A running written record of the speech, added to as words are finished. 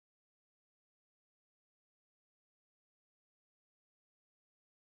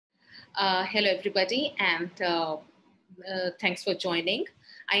Hello, everybody, and thanks for joining.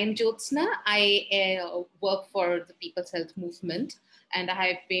 I am Jyotsna. I work for the People's Health Movement, and I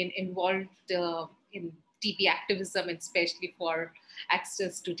have been involved in TB activism, especially for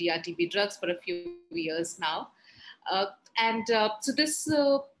access to DR-TB drugs for a few years now. So this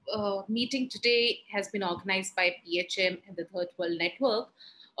meeting today has been organized by PHM and the Third World Network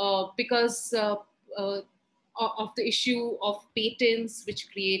because of the issue of patents,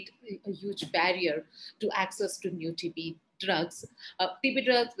 which create a huge barrier to access to new TB drugs. TB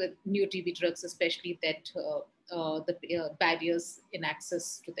drugs, with new TB drugs, especially that the barriers in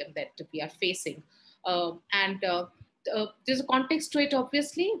access to them that we are facing. There's a context to it,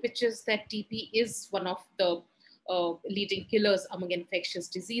 obviously, which is that TB is one of the leading killers among infectious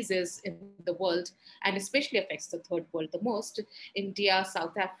diseases in the world, and especially affects the third world the most. India,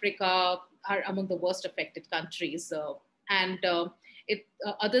 South Africa are among the worst affected countries. Other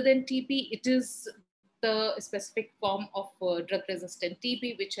than TB, it is the specific form of drug-resistant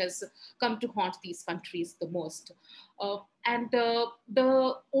TB which has come to haunt these countries the most. The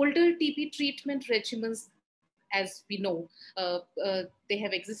older TB treatment regimens, as we know, they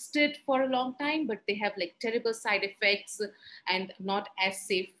have existed for a long time, but they have like terrible side effects and not as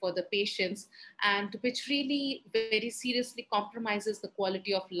safe for the patients, and which really very seriously compromises the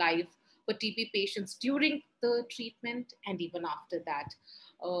quality of life for TB patients during the treatment and even after that.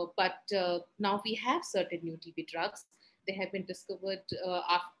 But now we have certain new TB drugs. They have been discovered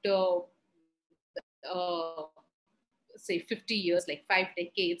after, say, 50 years, like 5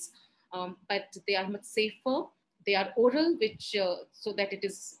 decades, but they are much safer. They are oral, which so that it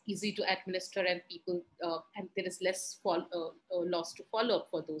is easy to administer, and people and there is less loss to follow up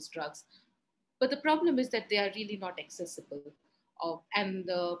for those drugs. But the problem is that they are really not accessible, and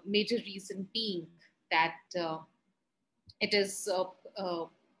the major reason being that it is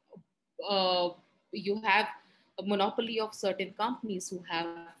you have a monopoly of certain companies who have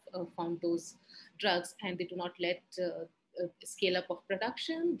found those drugs, and they do not let scale up of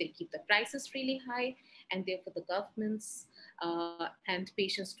production. They keep the prices really high, and therefore the governments and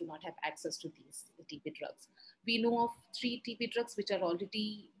patients do not have access to these TB drugs. We know of 3 TB drugs which are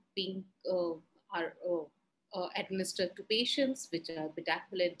already being administered to patients, which are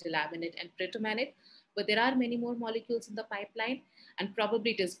bedaquiline, tilaminate, and pretomanate. But there are many more molecules in the pipeline, and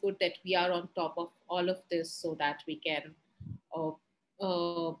probably it is good that we are on top of all of this so that we can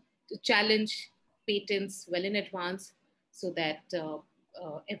challenge patents well in advance, so that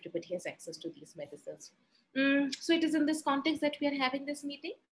everybody has access to these medicines. So it is in this context that we are having this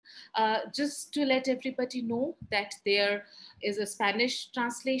meeting. Just to let everybody know that there is a Spanish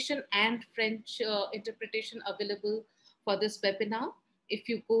translation and French interpretation available for this webinar. If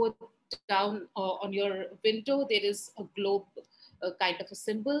you go down on your window, there is a globe kind of a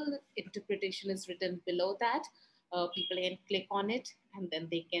symbol. Interpretation is written below that. People can click on it, and then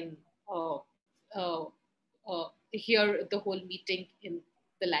they can hear the whole meeting in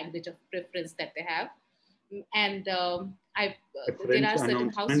the language of preference that they have. And there are certain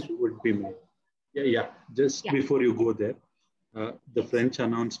house would be made. Before you go there, the French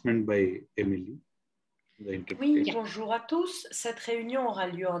announcement by Emily. Oui, bonjour à tous. Cette réunion aura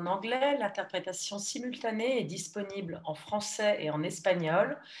lieu en anglais. L'interprétation simultanée est disponible en français et en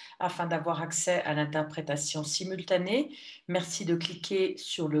espagnol. Afin d'avoir accès à l'interprétation simultanée, merci de cliquer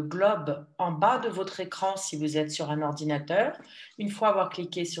sur le globe en bas de votre écran si vous êtes sur un ordinateur. Une fois avoir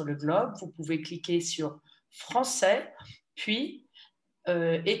cliqué sur le globe, vous pouvez cliquer sur français, puis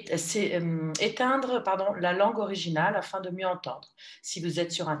éteindre la langue originale afin de mieux entendre. Si vous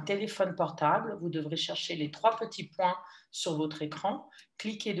êtes sur un téléphone portable, vous devrez chercher les 3 petits points sur votre écran,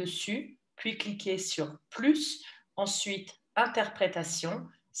 cliquez dessus, puis cliquez sur plus, ensuite interprétation,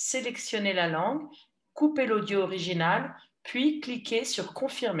 sélectionnez la langue, coupez l'audio original, puis cliquez sur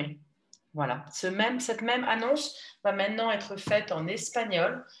confirmer. Voilà, cette même annonce va maintenant être faite en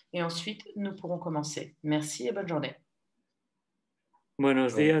espagnol et ensuite nous pourrons commencer. Merci et bonne journée.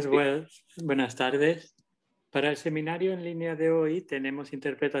 Buenos días, buenas tardes. Para el seminario en línea de hoy tenemos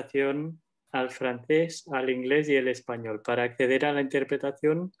interpretación al francés, al inglés y el español. Para acceder a la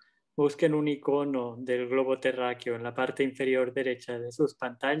interpretación, busquen un icono del globo terráqueo en la parte inferior derecha de sus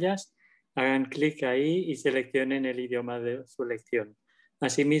pantallas, hagan clic ahí y seleccionen el idioma de su elección.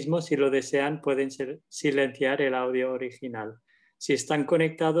 Asimismo, si lo desean, pueden silenciar el audio original. Si están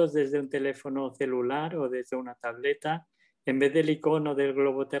conectados desde un teléfono celular o desde una tableta, en vez del icono del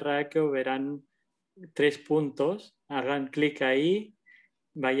globo terráqueo verán 3 puntos, hagan clic ahí,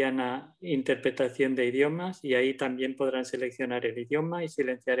 vayan a interpretación de idiomas y ahí también podrán seleccionar el idioma y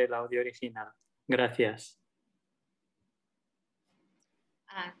silenciar el audio original. Gracias.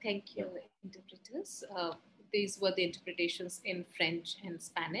 Thank you, interpreters. These were the interpretations in French and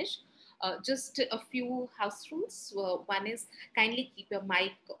Spanish. Just a few house rules. One is kindly keep your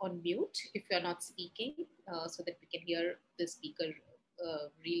mic on mute if you're not speaking so that we can hear the speaker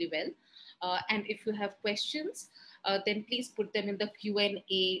really well. And if you have questions, then please put them in the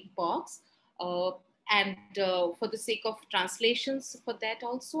Q&A box. And for the sake of translations for that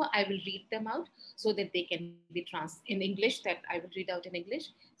also, I will read them out so that they can be in English, that I will read out in English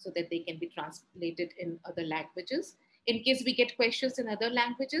so that they can be translated in other languages. In case we get questions in other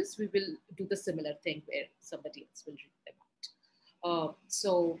languages, we will do the similar thing where somebody else will read them out.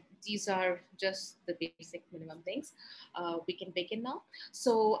 So these are just the basic minimum things. We can begin now.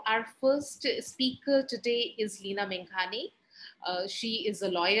 So our first speaker today is Leena Menghaney. She is a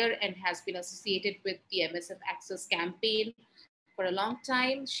lawyer and has been associated with the MSF Access campaign for a long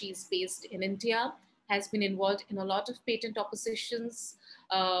time. She's based in India, has been involved in a lot of patent oppositions,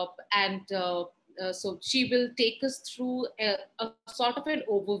 so she will take us through a sort of an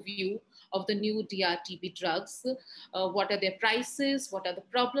overview of the new DR-TB drugs. What are their prices? What are the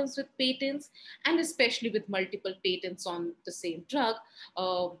problems with patents? And especially with multiple patents on the same drug.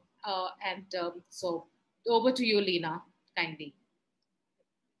 So over to you, Leena, kindly.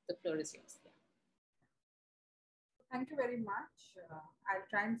 The floor is yours. Yeah. Thank you very much. I'll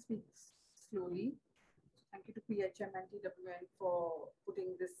try and speak slowly. Thank you to PHM and TWN for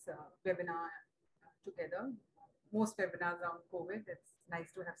putting this webinar together. Most webinars are on COVID. It's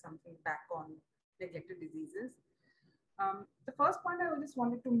nice to have something back on neglected diseases. The first point I just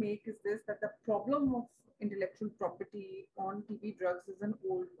wanted to make is this, that the problem of intellectual property on TB drugs is an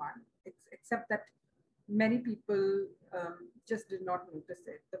old one, except that many people just did not notice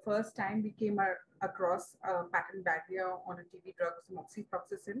it. The first time we came across a patent barrier on a TB drug was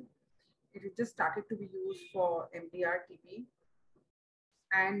moxifloxacin. It had just started to be used for MDR-TB.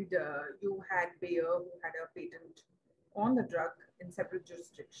 And you had Bayer, who had a patent on the drug in several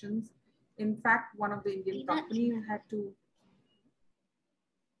jurisdictions. In fact, one of the Indian companies had to...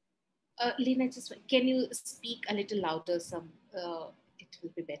 Leena, just can you speak a little louder? It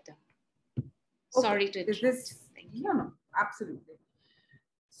will be better. Okay. Sorry to interrupt. Thank you. No, absolutely.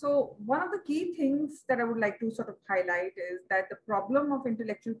 So one of the key things that I would like to sort of highlight is that the problem of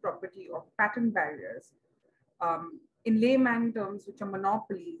intellectual property or patent barriers, in layman terms, which are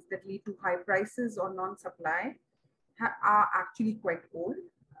monopolies that lead to high prices or non-supply, are actually quite old.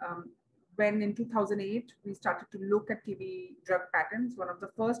 When in 2008, we started to look at TB drug patents, one of the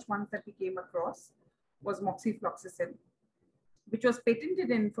first ones that we came across was moxifloxacin, which was patented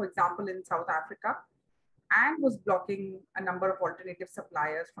in, for example, in South Africa, and was blocking a number of alternative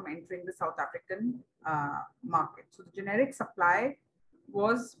suppliers from entering the South African market. So the generic supply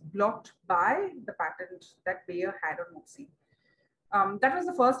was blocked by the patent that Bayer had on Moxi. That was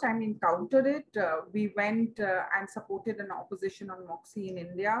the first time we encountered it. We went and supported an opposition on Moxi in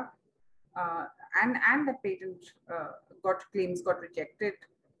India, and the patent claims got rejected.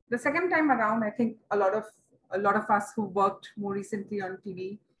 The second time around, I think a lot of us who worked more recently on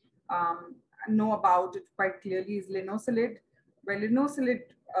TB know about it quite clearly, is linocilid, where linocilid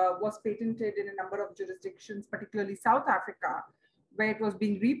was patented in a number of jurisdictions, particularly South Africa, where it was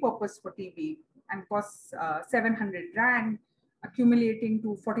being repurposed for TB and costs 700 Rand, accumulating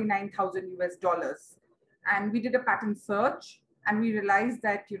to $49,000 US. And we did a patent search, and we realized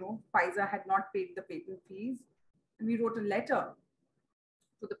that, Pfizer had not paid the patent fees. And we wrote a letter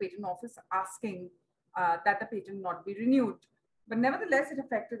to the patent office asking that the patent not be renewed. But nevertheless, it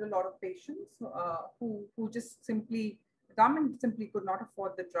affected a lot of patients who just the government simply could not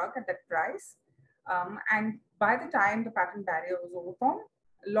afford the drug at that price. And by the time the patent barrier was overcome,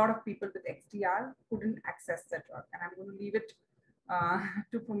 a lot of people with XDR couldn't access the drug. And I'm going to leave it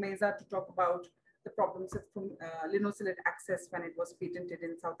to Phumeza to talk about the problems with linocilid access when it was patented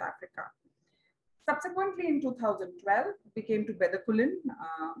in South Africa. Subsequently, in 2012, we came to bedaquiline,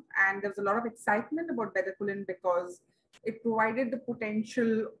 and there was a lot of excitement about bedaquiline because it provided the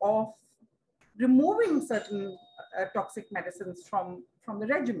potential of removing certain toxic medicines from the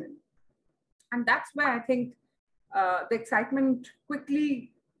regimen. And that's where I think the excitement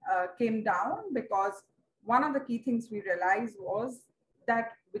quickly came down, because one of the key things we realized was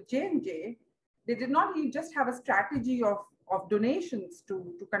that with J&J, they did not just have a strategy of donations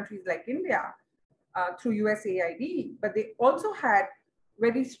to countries like India through USAID, but they also had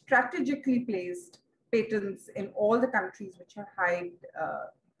very strategically placed patents in all the countries which have high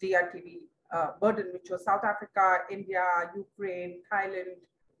DR-TB burden, which was South Africa, India, Ukraine, Thailand,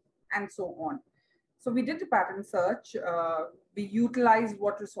 and so on. So we did a patent search. We utilized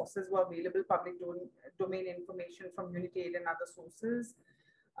what resources were available, public domain information from Unitaid and other sources.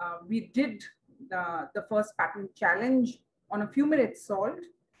 We did the first patent challenge on a fumarate salt,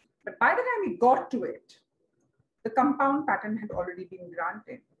 but by the time we got to it, the compound patent had already been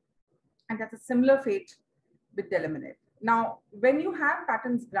granted. And that's a similar fate with delaminate. Now, when you have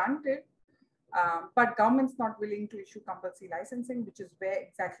patents granted, but government's not willing to issue compulsory licensing, which is where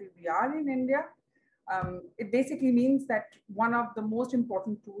exactly we are in India, it basically means that one of the most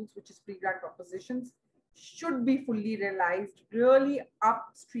important tools, which is pre-grant propositions, should be fully realized really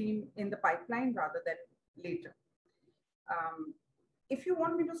upstream in the pipeline rather than later. If you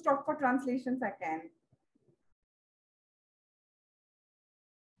want me to stop for translations, I can.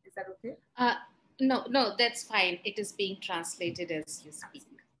 Is that okay? No, that's fine. It is being translated as you speak.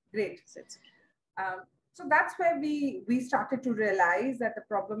 Great. So that's where we started to realize that the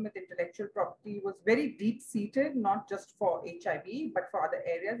problem with intellectual property was very deep-seated, not just for HIV, but for other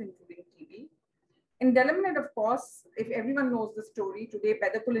areas, including TB. In delaminate, of course, if everyone knows the story, today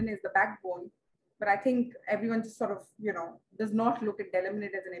bedaquiline is the backbone, but I think everyone just sort of, does not look at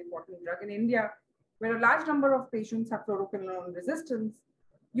delaminate as an important drug. In India, where a large number of patients have fluoroquinolone resistance,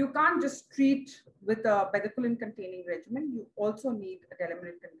 you can't just treat with a bedaquiline-containing regimen. You also need a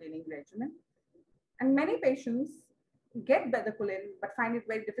delaminate-containing regimen. And many patients get bedaquiline, but find it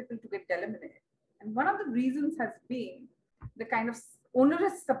very difficult to get delaminate. And one of the reasons has been the kind of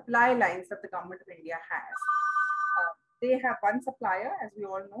onerous supply lines that the government of India has. They have one supplier, as we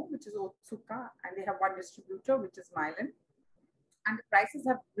all know, which is Otsuka, and they have one distributor, which is Mylan. And the prices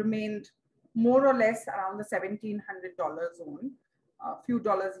have remained more or less around the $1,700 zone, a few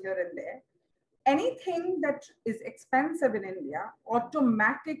dollars here and there. Anything that is expensive in India,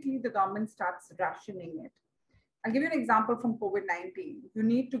 automatically the government starts rationing it. I'll give you an example from COVID-19. You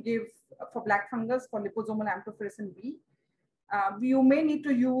need to give, for black fungus, for liposomal amphotericin B, you may need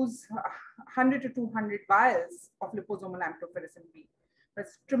to use 100 to 200 vials of liposomal amphotericin B. But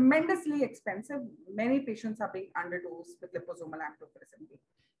it's tremendously expensive. Many patients are being underdosed with liposomal amphotericin B.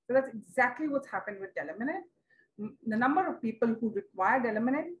 So that's exactly what's happened with delaminate. The number of people who require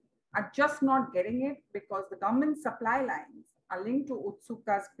delaminate are just not getting it because the government supply lines are linked to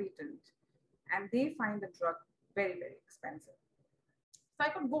Otsuka's patent, and they find the drug very, very expensive. So I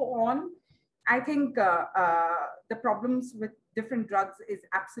could go on. I think the problems with different drugs is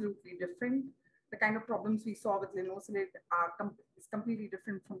absolutely different. The kind of problems we saw with linezolid is completely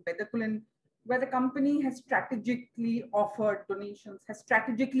different from bedaquiline, where the company has strategically offered donations, has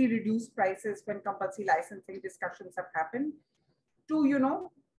strategically reduced prices when compulsory licensing discussions have happened, to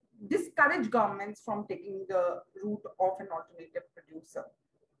discourage governments from taking the route of an alternative producer.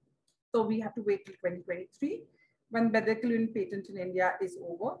 So we have to wait till 2023 when bedaquiline patent in India is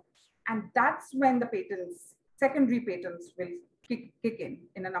over. And that's when the patents, secondary patents, will kick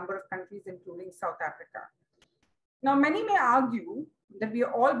in a number of countries, including South Africa. Now, many may argue that we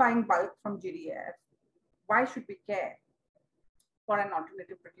are all buying bulk from GDF. Why should we care for an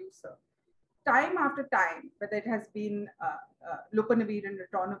alternative producer? Time after time, whether it has been loponavir and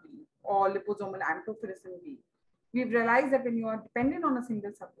ritonavir or liposomal amphotericin B, we've realized that when you are dependent on a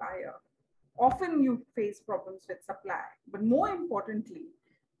single supplier, often you face problems with supply. But more importantly,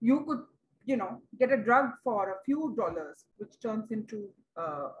 you could, get a drug for a few dollars, which turns into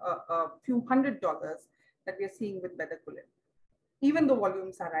a few $100s that we are seeing with bedaquiline. Even though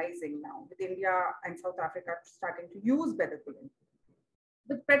volumes are rising now, with India and South Africa starting to use bedaquiline.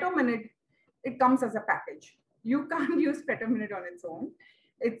 With pretominid, it comes as a package. You can't use pretominid on its own.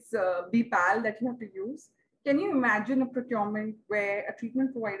 It's BPAL that you have to use. Can you imagine a procurement where a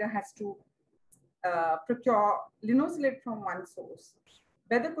treatment provider has to procure linezolid from one source,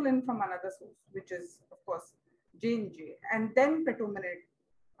 bedaquiline from another source, which is, of course, J&J, and then pretominid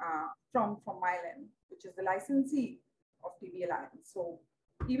from Mylan, which is the licensee of TB Alliance. So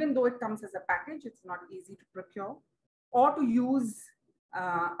even though it comes as a package, it's not easy to procure or to use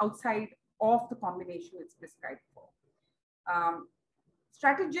outside of the combination it's prescribed for.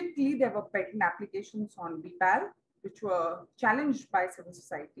 Strategically, there were patent applications on BPAL, which were challenged by civil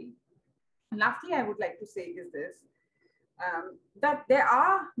society. And lastly, I would like to say is this, that there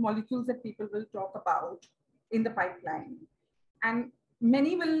are molecules that people will talk about in the pipeline. And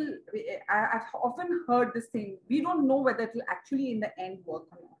many will, I've often heard this thing, we don't know whether it will actually in the end work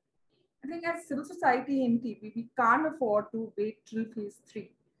or not. I think as civil society in TB, we can't afford to wait till phase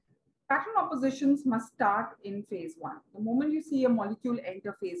 3. Patent oppositions must start in phase 1. The moment you see a molecule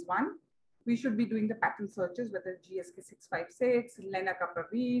enter phase 1, we should be doing the patent searches, whether GSK 656,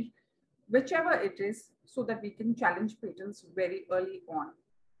 lenacapavir, whichever it is, so that we can challenge patents very early on.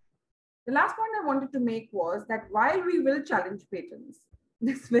 The last point I wanted to make was that while we will challenge patents,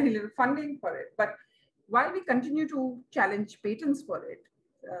 there's very little funding for it, but while we continue to challenge patents for it,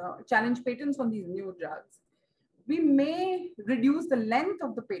 challenge patents on these new drugs, we may reduce the length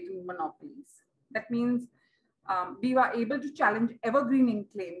of the patent monopolies. That means we are able to challenge evergreening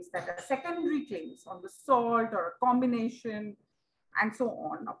claims that are secondary claims on the salt or a combination and so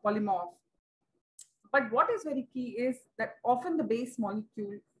on, a polymorph. But what is very key is that often the base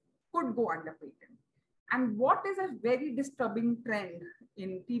molecule could go under patent. And what is a very disturbing trend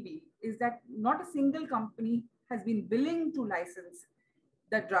in TB is that not a single company has been willing to license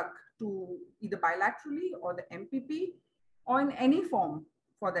the drug to either bilaterally or the MPP or in any form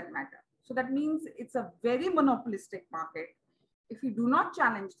for that matter. So that means it's a very monopolistic market. If you do not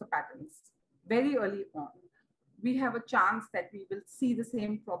challenge the patents very early on, we have a chance that we will see the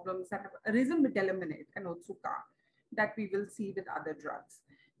same problems that have arisen with Delaminate and Otsuka that we will see with other drugs.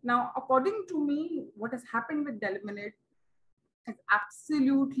 Now, according to me, what has happened with Delaminate is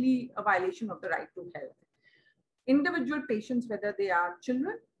absolutely a violation of the right to health. Individual patients, whether they are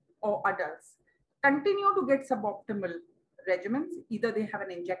children or adults, continue to get suboptimal regimens. Either they have an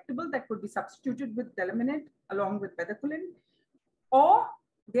injectable that could be substituted with Delaminate along with bedaquiline, or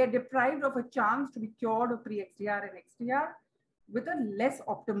they're deprived of a chance to be cured of pre-XDR and XDR with a less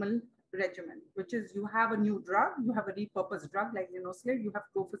optimal regimen, which is you have a new drug, you have a repurposed drug like Zinoslev, you have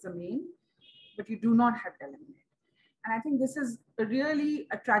Trofymenko, but you do not have Delaminate. And I think this is really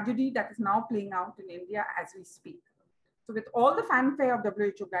a tragedy that is now playing out in India as we speak. So with all the fanfare of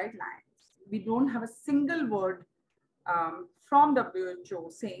WHO guidelines, we don't have a single word from WHO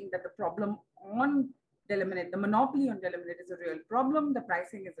saying that the problem on Delaminate, the monopoly on Delaminate is a real problem, the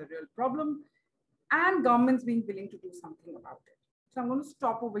pricing is a real problem, and governments being willing to do something about it. So I'm going to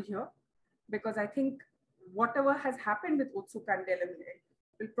stop over here because I think whatever has happened with Otsuka and Delaminate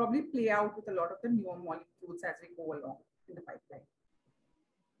will probably play out with a lot of the newer molecules as we go along in the pipeline.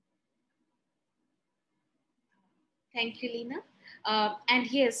 Thank you, Leena. And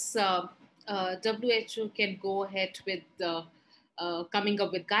yes, WHO can go ahead with coming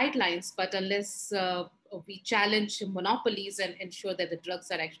up with guidelines, but unless we challenge monopolies and ensure that the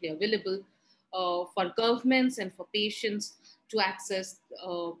drugs are actually available for governments and for patients to access,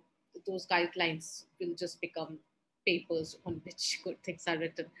 those guidelines will just become papers on which good things are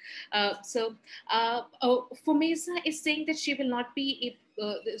written. Phumeza is saying that she will not be,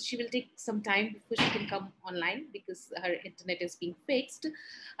 she will take some time before she can come online because her internet is being fixed.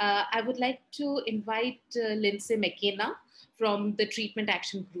 I would like to invite Lindsay McKenna from the Treatment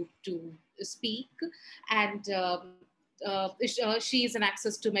Action Group to speak. And she is an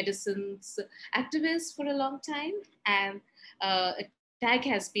access to medicines activist for a long time. And TAG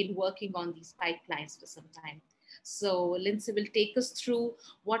has been working on these pipelines for some time. So Lindsay will take us through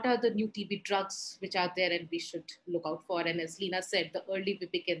what are the new TB drugs which are there and we should look out for. And as Leena said, the early we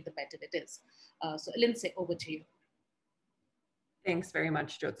begin, the better it is. So Lindsay, over to you. Thanks very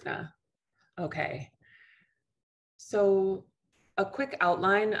much, Jyotsna. Okay. So a quick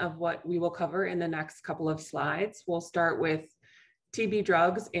outline of what we will cover in the next couple of slides. We'll start with TB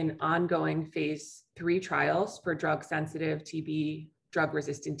drugs in ongoing phase 3 trials for drug-sensitive TB,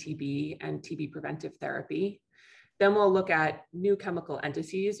 drug-resistant TB, and TB preventive therapy. Then we'll look at new chemical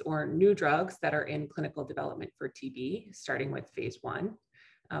entities or new drugs that are in clinical development for TB, starting with phase 1,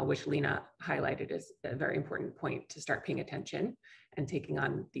 which Leena highlighted as a very important point to start paying attention and taking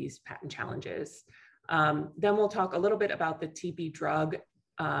on these patent challenges. Then we'll talk a little bit about the TB drug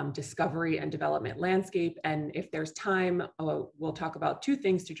discovery and development landscape. And if there's time, we'll talk about 2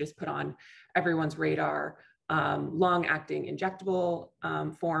 things to just put on everyone's radar. Long-acting injectable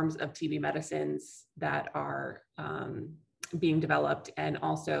forms of TB medicines that are being developed, and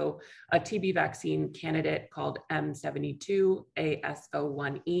also a TB vaccine candidate called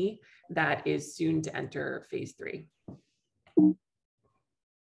M72AS01E that is soon to enter phase 3.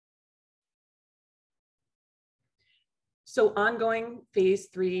 So ongoing phase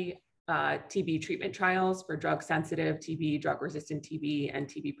 3 TB treatment trials for drug-sensitive TB, drug-resistant TB, and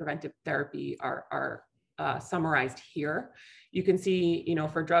TB preventive therapy are summarized here. You can see,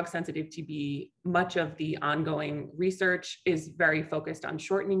 for drug-sensitive TB, much of the ongoing research is very focused on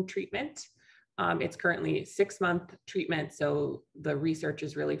shortening treatment. It's currently 6-month treatment, so the research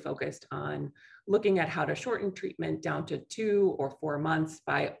is really focused on looking at how to shorten treatment down to 2 or 4 months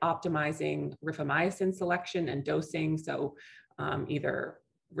by optimizing rifamycin selection and dosing, so either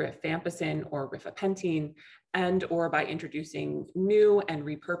rifampicin or rifapentine, and or by introducing new and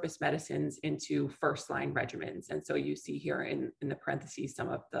repurposed medicines into first-line regimens. And so you see here in the parentheses some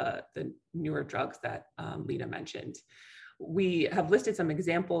of the newer drugs that Leena mentioned. We have listed some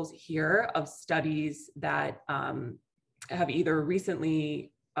examples here of studies that have either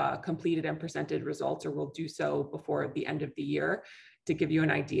recently completed and presented results, or will do so before the end of the year, to give you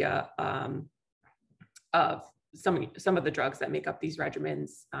an idea of some of the drugs that make up these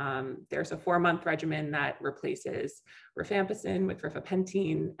regimens. There's a 4-month regimen that replaces rifampicin with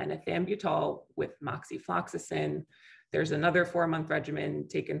rifapentine and ethambutol with moxifloxacin. There's another 4-month regimen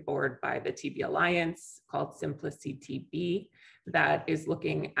taken forward by the TB Alliance called Simplicity-TB that is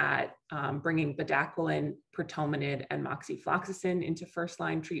looking at bringing bedaquiline, pritomanid, and moxifloxacin into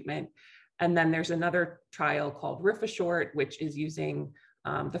first-line treatment. And then there's another trial called RifaShort, which is using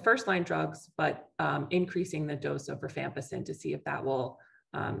the first-line drugs, but increasing the dose of rifampicin to see if that will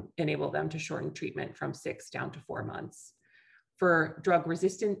enable them to shorten treatment from 6 down to 4 months. For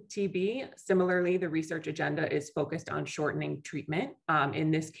drug-resistant TB, similarly, the research agenda is focused on shortening treatment,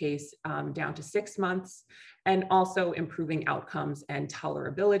 in this case, down to 6 months, and also improving outcomes and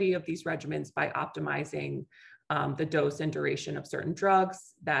tolerability of these regimens by optimizing the dose and duration of certain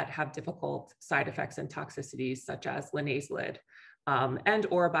drugs that have difficult side effects and toxicities, such as linezolid, and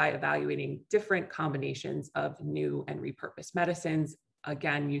or by evaluating different combinations of new and repurposed medicines.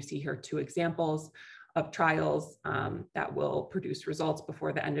 Again, you see here 2 examples of trials that will produce results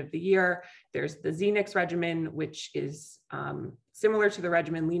before the end of the year. There's the Xenix regimen, which is similar to the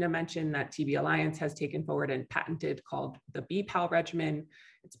regimen Leena mentioned that TB Alliance has taken forward and patented, called the BPAL regimen.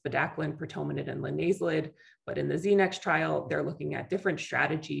 It's bedaquiline, pritomanid, and linezolid. But in the Xenix trial, they're looking at different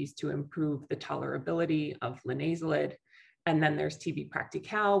strategies to improve the tolerability of linezolid. And then there's TB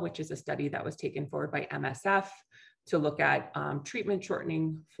Practical, which is a study that was taken forward by MSF to look at treatment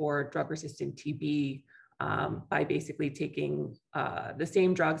shortening for drug-resistant TB by basically taking the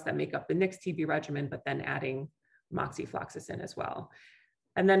same drugs that make up the Nix TB regimen, but then adding moxifloxacin as well.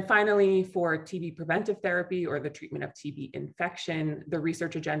 And then finally, for TB preventive therapy or the treatment of TB infection, the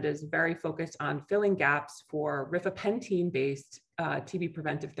research agenda is very focused on filling gaps for rifapentine-based TB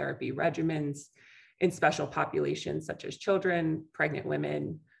preventive therapy regimens in special populations such as children, pregnant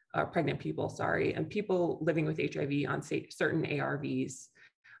women, pregnant people, sorry, and people living with HIV on certain ARVs.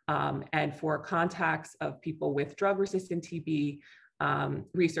 And for contacts of people with drug-resistant TB,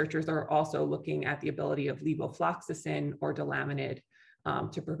 researchers are also looking at the ability of levofloxacin or delamanid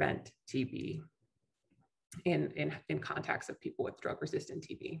to prevent TB in contacts of people with drug-resistant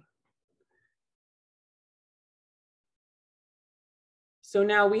TB. So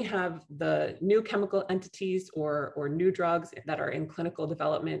now we have the new chemical entities or new drugs that are in clinical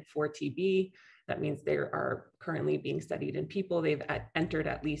development for TB. That means they are currently being studied in people. They've entered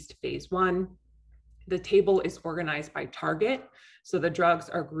at least phase 1. The table is organized by target. So the drugs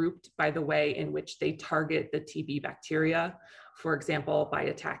are grouped by the way in which they target the TB bacteria. For example, by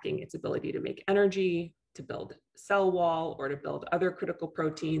attacking its ability to make energy, to build cell wall, or to build other critical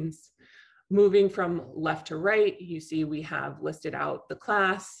proteins. Moving from left to right, you see we have listed out the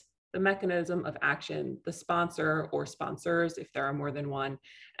class, the mechanism of action, the sponsor or sponsors, if there are more than one,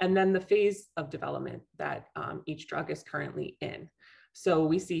 and then the phase of development that each drug is currently in. So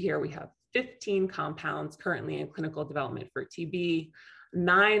we see here we have 15 compounds currently in clinical development for TB.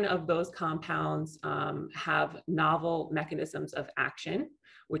 9 of those compounds have novel mechanisms of action,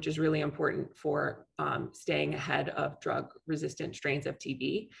 which is really important for staying ahead of drug-resistant strains of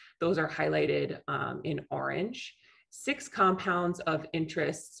TB. Those are highlighted in orange. 6 compounds of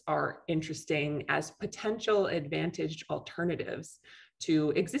interest are interesting as potential advantaged alternatives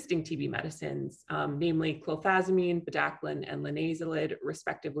to existing TB medicines, namely clofazimine, bedaquiline, and linezolid,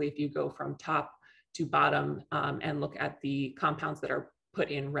 respectively, if you go from top to bottom and look at the compounds that are put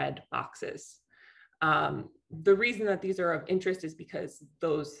in red boxes. The reason that these are of interest is because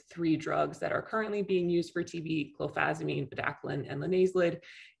those 3 drugs that are currently being used for TB, clofazimine, bedaquiline, and linezolid,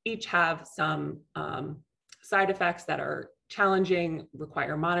 each have some side effects that are challenging,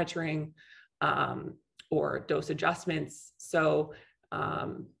 require monitoring, or dose adjustments. So,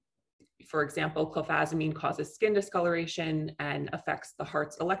 for example, clofazimine causes skin discoloration and affects the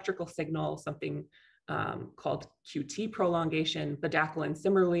heart's electrical signal, something called QT prolongation. Bedaquiline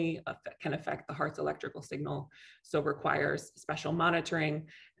similarly can affect the heart's electrical signal, so requires special monitoring.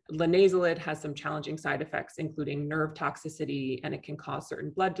 Linezolid has some challenging side effects, including nerve toxicity, and it can cause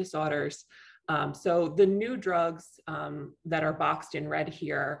certain blood disorders. So the new drugs that are boxed in red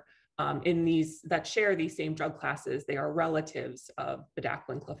here, in these that share these same drug classes, they are relatives of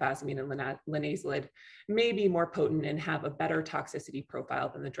bedaquiline, clofazimine, and linezolid, may be more potent and have a better toxicity profile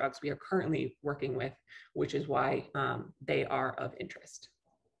than the drugs we are currently working with, which is why they are of interest.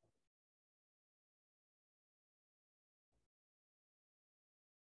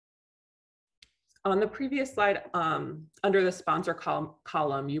 On the previous slide, under the sponsor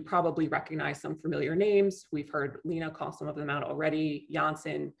column, you probably recognize some familiar names. We've heard Leena call some of them out already.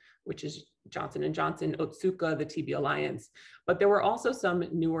 Janssen, which is Johnson & Johnson, Otsuka, the TB Alliance. But there were also some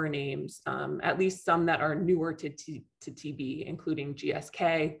newer names, at least some that are newer to TB, including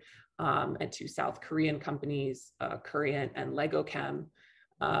GSK and two South Korean companies, Korean and LegoChem.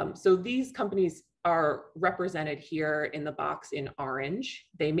 So these companies are represented here in the box in orange.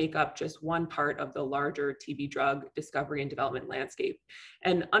 They make up just one part of the larger TB drug discovery and development landscape.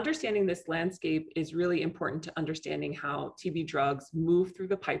 And understanding this landscape is really important to understanding how TB drugs move through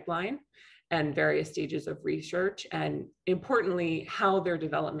the pipeline and various stages of research, and importantly, how their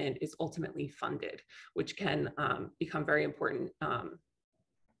development is ultimately funded, which can become very important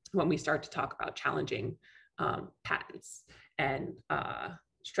when we start to talk about challenging patents and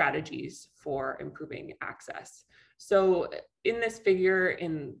strategies for improving access. So in this figure,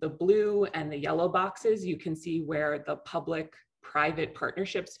 in the blue and the yellow boxes, you can see where the public-private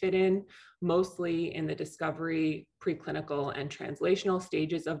partnerships fit in, mostly in the discovery, preclinical, and translational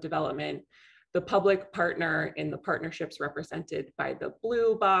stages of development. The public partner in the partnerships represented by the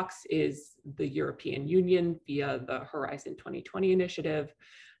blue box is the European Union via the Horizon 2020 initiative.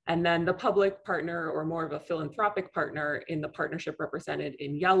 And then the public partner, or more of a philanthropic partner in the partnership represented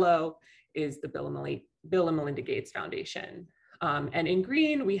in yellow, is the Bill and Melinda Gates Foundation. And in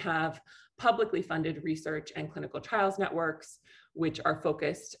green, we have publicly funded research and clinical trials networks, which are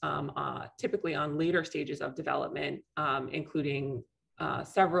focused typically on later stages of development, including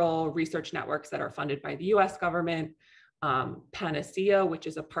several research networks that are funded by the US government, Panacea, which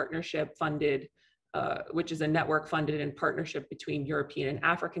is a partnership funded which is a network funded in partnership between European and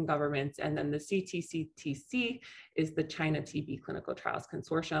African governments. And then the CTCTC is the China TB Clinical Trials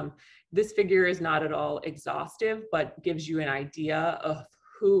Consortium. This figure is not at all exhaustive, but gives you an idea of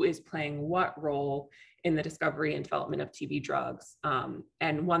who is playing what role in the discovery and development of TB drugs.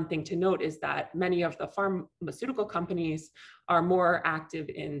 And one thing to note is that many of the pharmaceutical companies are more active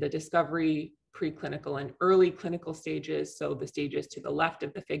in the discovery, preclinical, and early clinical stages, so the stages to the left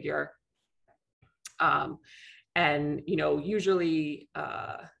of the figure. And usually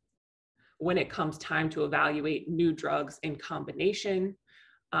when it comes time to evaluate new drugs in combination,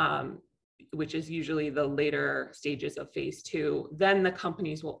 which is usually the later stages of phase 2, then the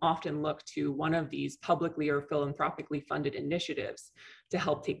companies will often look to one of these publicly or philanthropically funded initiatives to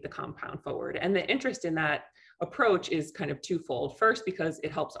help take the compound forward. And the interest in that approach is kind of twofold. First, because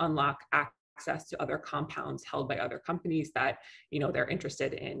it helps unlock access to other compounds held by other companies that they're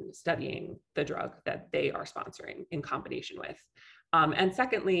interested in studying the drug that they are sponsoring in combination with. And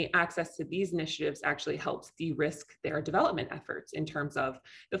secondly, access to these initiatives actually helps de-risk their development efforts in terms of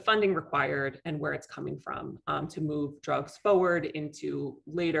the funding required and where it's coming from to move drugs forward into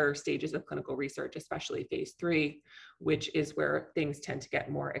later stages of clinical research, especially phase 3, which is where things tend to get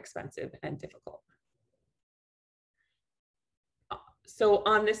more expensive and difficult. So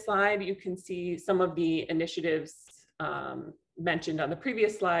on this slide, you can see some of the initiatives mentioned on the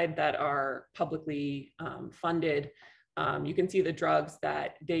previous slide that are publicly funded. You can see the drugs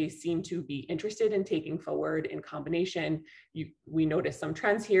that they seem to be interested in taking forward in combination. We notice some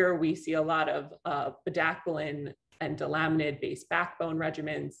trends here. We see a lot of bedaquiline and delaminid-based backbone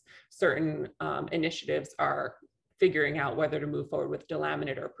regimens. Certain initiatives are figuring out whether to move forward with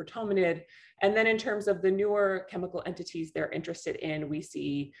delaminid or protominid. And then in terms of the newer chemical entities they're interested in, we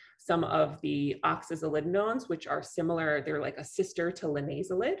see some of the oxazolidinones, which are similar. They're like a sister to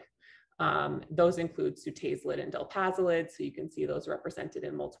linazolid. Those include sutazolid and delpazolid, so you can see those represented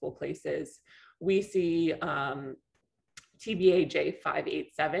in multiple places. We see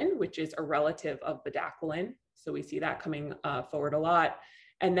TBAJ587, which is a relative of bedaquiline, so we see that coming forward a lot.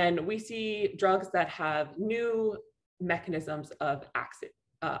 And then we see drugs that have new mechanisms of action.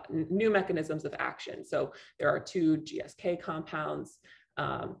 So there are two GSK compounds.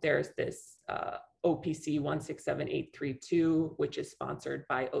 There's this OPC 167832, which is sponsored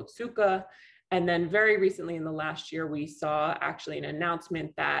by Otsuka. And then very recently in the last year, we saw actually an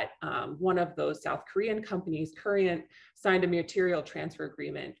announcement that one of those South Korean companies, Korean, signed a material transfer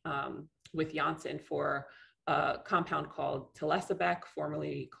agreement with Janssen for a compound called Tilesibec,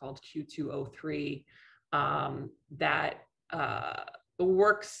 formerly called Q203, that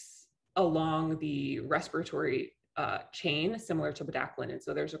works along the respiratory chain similar to bedaquiline. And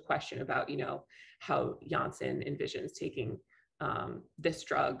so there's a question about, how Janssen envisions taking this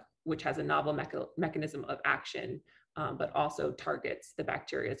drug, which has a novel mechanism of action, but also targets the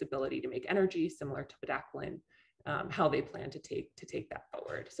bacteria's ability to make energy similar to bedaquiline, how they plan to take that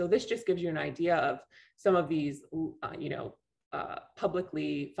forward. So this just gives you an idea of some of these,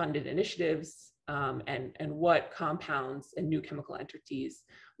 publicly funded initiatives and what compounds and new chemical entities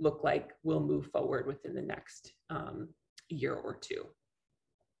look like will move forward within the next year or two.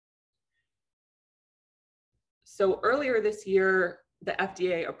 So earlier this year, the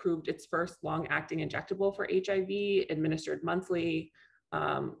FDA approved its first long-acting injectable for HIV, administered monthly.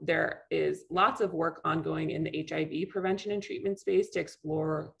 There is lots of work ongoing in the HIV prevention and treatment space to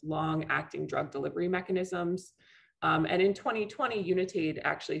explore long-acting drug delivery mechanisms. And in 2020, Unitaid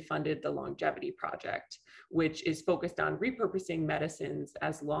actually funded the Longevity Project, which is focused on repurposing medicines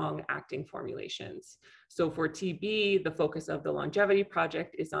as long-acting formulations. So for TB, the focus of the Longevity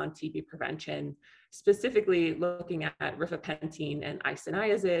Project is on TB prevention, specifically looking at rifapentine and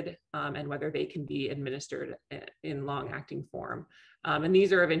isoniazid and whether they can be administered in long-acting form. And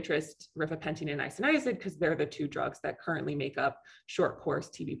these are of interest, rifapentine and isoniazid, because they're the two drugs that currently make up short-course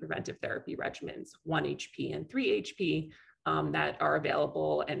TB preventive therapy regimens, 1-HP and 3-HP, that are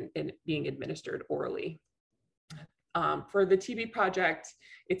available and being administered orally. For the TB project,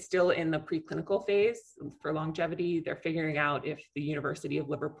 it's still in the preclinical phase for longevity. They're figuring out if the University of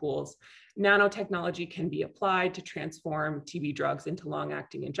Liverpool's nanotechnology can be applied to transform TB drugs into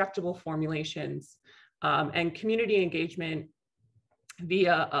long-acting injectable formulations, and community engagement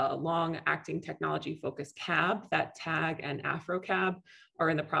via a long-acting technology-focused CAB, that TAG and AfroCAB are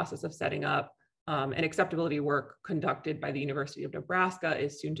in the process of setting up. And acceptability work conducted by the University of Nebraska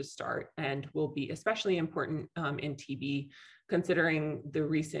is soon to start and will be especially important in TB, considering the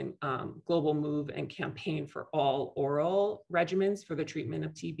recent global move and campaign for all oral regimens for the treatment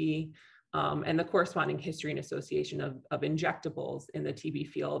of TB, and the corresponding history and association of injectables in the TB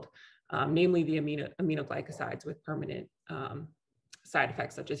field, namely the aminoglycosides with permanent side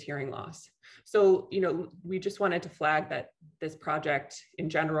effects such as hearing loss. So, we just wanted to flag that this project in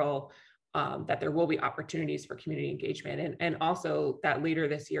general, that there will be opportunities for community engagement, and also that later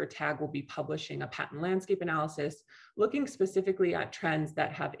this year, TAG will be publishing a patent landscape analysis looking specifically at trends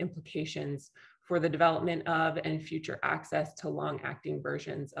that have implications for the development of and future access to long-acting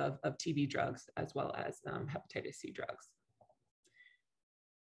versions of TB drugs, as well as hepatitis C drugs.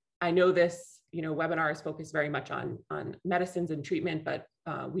 I know this webinar is focused very much on medicines and treatment, but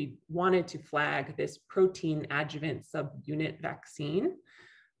we wanted to flag this protein adjuvant subunit vaccine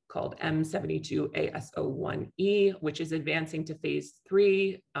called M72AS01E, which is advancing to phase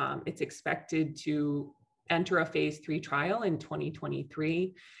 3. It's expected to enter a phase 3 trial in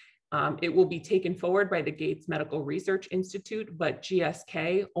 2023. It will be taken forward by the Gates Medical Research Institute, but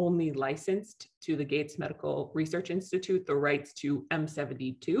GSK only licensed to the Gates Medical Research Institute the rights to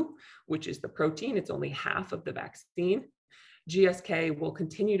M72, which is the protein. It's only half of the vaccine. GSK will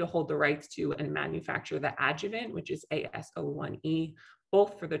continue to hold the rights to and manufacture the adjuvant, which is AS01E,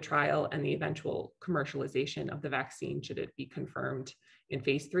 both for the trial and the eventual commercialization of the vaccine, should it be confirmed in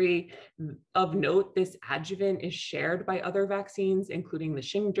phase 3. Of note, this adjuvant is shared by other vaccines, including the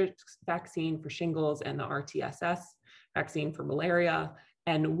Shingrix vaccine for shingles and the RTSS vaccine for malaria.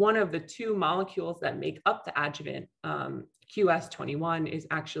 And one of the two molecules that make up the adjuvant, QS21, is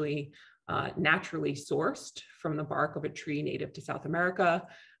actually naturally sourced from the bark of a tree native to South America.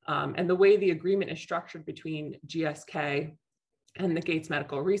 And the way the agreement is structured between GSK and the Gates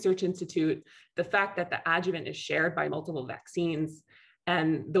Medical Research Institute, the fact that the adjuvant is shared by multiple vaccines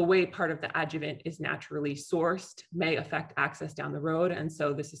and the way part of the adjuvant is naturally sourced may affect access down the road. And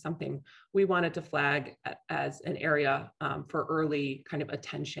so this is something we wanted to flag as an area for early kind of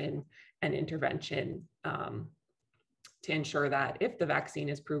attention and intervention to ensure that if the vaccine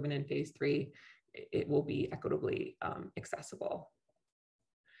is proven in phase 3, it will be equitably accessible.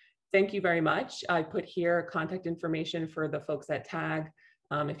 Thank you very much. I put here contact information for the folks at TAG.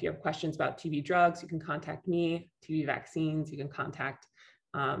 If you have questions about TB drugs, you can contact me. TB vaccines, you can contact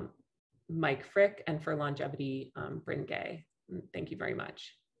Mike Frick, and for longevity, Bryn Gay. Thank you very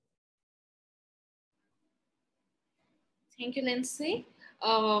much. Thank you, Lindsay,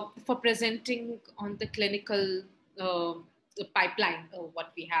 for presenting on the clinical pipeline,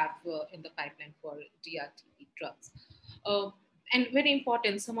 what we have in the pipeline for DR-TB drugs. And very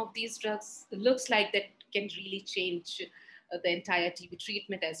important, some of these drugs looks like that can really change the entire TB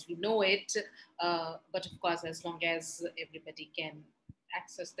treatment as we know it. But of course, as long as everybody can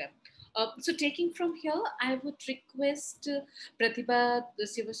access them. So taking from here, I would request Pratibha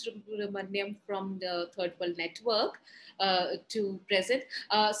Sivasubramaniam from the Third World Network to present.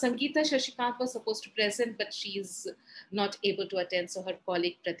 Sangeeta Shashikant was supposed to present, but she's not able to attend, so her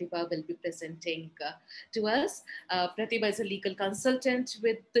colleague Pratibha will be presenting to us. Pratibha is a legal consultant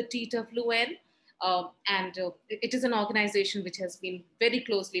with the TWN, and it is an organization which has been very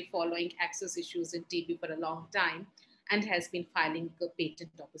closely following access issues in TB for a long time. and has been filing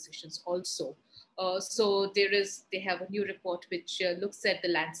patent oppositions also. So they have a new report which looks at the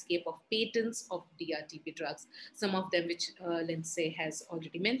landscape of patents of DR-TB drugs, some of them which Lindsay has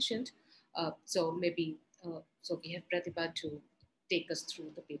already mentioned. So maybe, so we have Pratibha to take us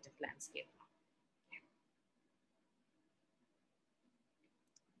through the patent landscape.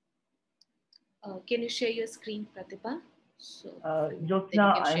 Can you share your screen, Pratibha? So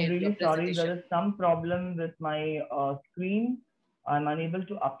Jyotsna, I'm really sorry. There is some problem with my screen. I'm unable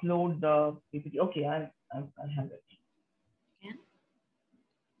to upload the PPT. Okay, I have it.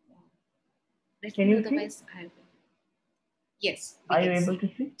 Can you see? Yes. Are you able to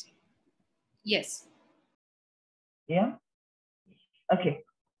see? Yes. Yeah. Okay.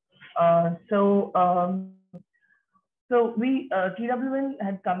 So we, TWN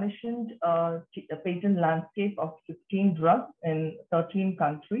had commissioned a patent landscape of 15 drugs in 13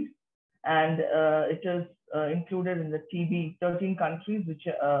 countries. And it is included in the TB 13 countries, which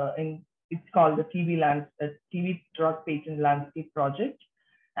it's called the TB drug patent landscape project.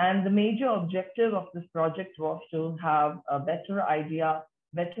 And the major objective of this project was to have a better idea,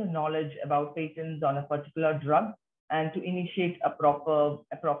 better knowledge about patents on a particular drug, and to initiate a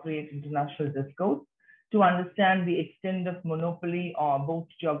appropriate international discourse, to understand the extent of monopoly, both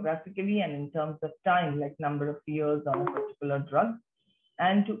geographically and in terms of time, like number of years on a particular drug,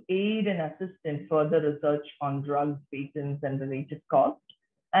 and to aid and assist in further research on drugs, patents, and related costs,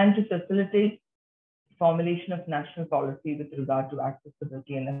 and to facilitate formulation of national policy with regard to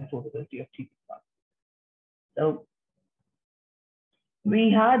accessibility and affordability of TB drugs. So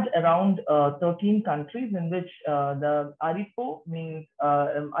we had around 13 countries in which the ARIPO means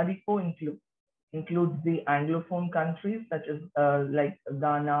ARIPO includes the Anglophone countries such as like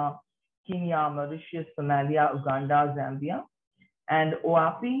Ghana, Kenya, Mauritius, Somalia, Uganda, Zambia. And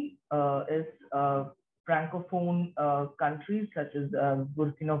OAPI is Francophone countries such as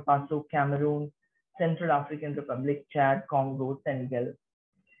Burkina Faso, Cameroon, Central African Republic, Chad, Congo, Senegal.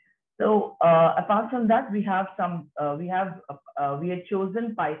 So apart from that, we have we had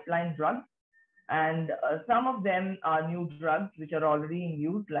chosen pipeline drugs, and some of them are new drugs which are already in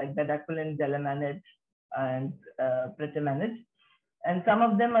use, like bedaquiline, delamanid, and pretamanid. And some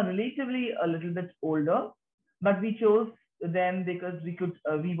of them are relatively a little bit older, but we chose them because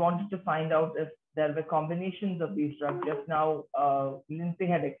we wanted to find out if there were combinations of these drugs. Just now, Lindsay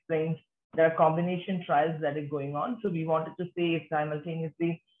had explained there are combination trials that are going on. So we wanted to see if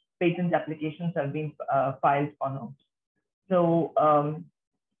simultaneously patent applications have been filed or not. So,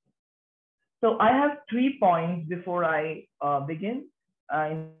 so I have 3 points before I begin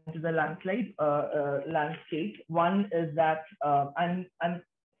into the landscape. One is that it's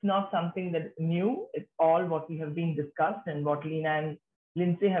not something that's new. It's all what we have been discussed and what Leena and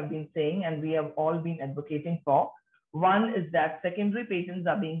Lindsay have been saying, and we have all been advocating for. One is that secondary patents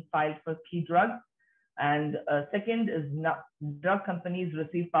are being filed for key drugs. And second is drug companies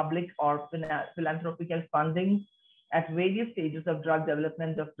receive public or philanthropical funding at various stages of drug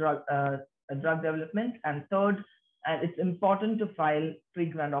development. And third, and it's important to file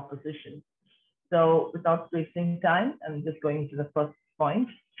pre-grant opposition. So without wasting time, I'm just going to the first point.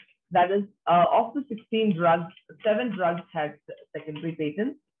 That is, of the 16 drugs, 7 drugs had secondary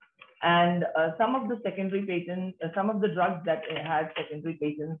patents. And some of the secondary patents, some of the drugs that had secondary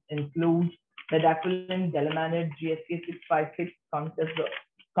patents include bedaquiline, delamanid, GSK 656,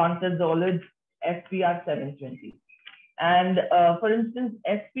 contazolid, SPR-720. And for instance,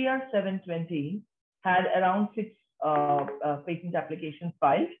 SPR-720 had around 6 patent applications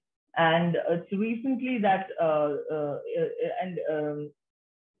filed. And it's recently that,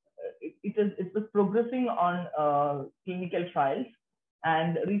 it was progressing on clinical trials.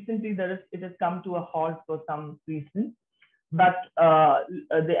 And recently it has come to a halt for some reason. But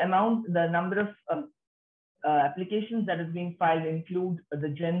the number of applications that is being filed include the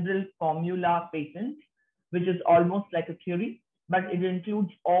general formula patent, which is almost like a theory, but it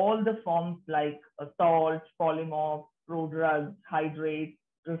includes all the forms like salts, polymorphs, prodrugs, hydrates,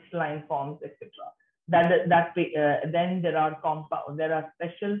 crystalline forms, etc. Then there are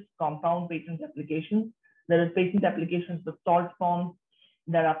special compound patent applications. There is patent applications for salt forms.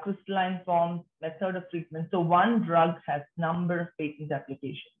 There are crystalline forms, method of treatment. So one drug has number of patent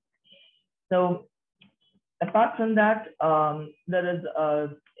applications. So apart from that, there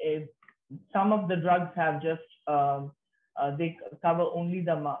is some of the drugs have just they cover only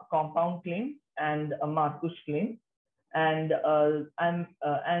the compound claim and a Marcus claim. And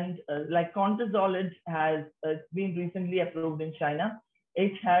like contazolid has been recently approved in China.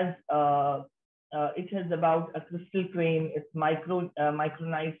 It has about a crystal claim, its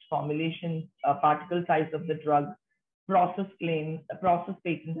micronized formulation, particle size of the drug, process claims, process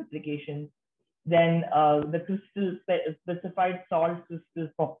patent applications, then the crystal specified salt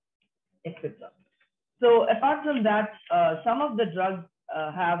crystal, etc. So apart from that, some of the drugs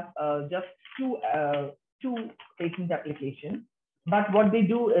have just two patent applications. But what they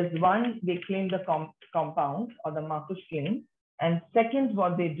do is, one, they claim the compound or the Marcus claim. And second,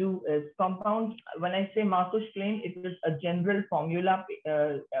 what they do is compound. When I say Marcus claim, it is a general formula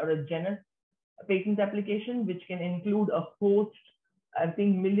or a genus patent application, which can include a host, I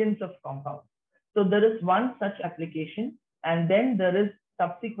think, millions of compounds. So there is one such application. And then there is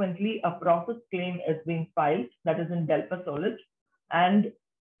subsequently a process claim is being filed, that is in Delta Solid, and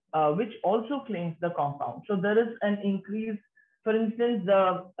which also claims the compound. So there is an increase. For instance,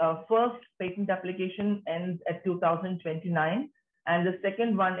 the first patent application ends at 2029, and the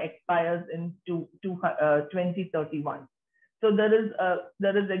second one expires in 2031. So there is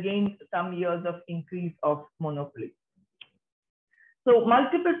again some years of increase of monopoly. So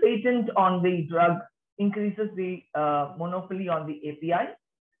multiple patents on the drug increases the monopoly on the API,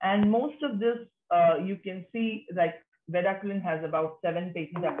 and most of this you can see, like bedaquiline has about 7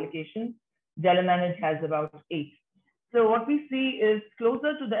 patent applications, Delamanid has about 8. So what we see is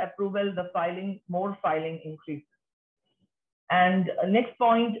closer to the approval, the filing, more filing increases. And next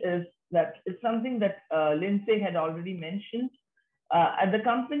point is that it's something that Lindsay had already mentioned. The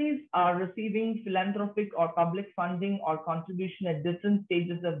companies are receiving philanthropic or public funding or contribution at different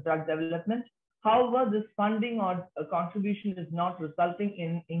stages of drug development. However, this funding or contribution is not resulting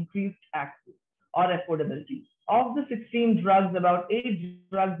in increased access or affordability. Of the 16 drugs, about 8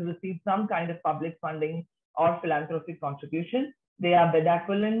 drugs received some kind of public funding or philanthropic contribution. They are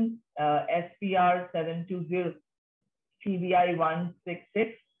bedaquiline, SPR720,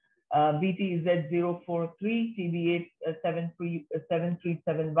 TBI166, BTZ043,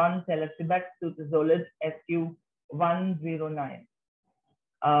 TB87371, Telesibak, Tutazolid, SQ109.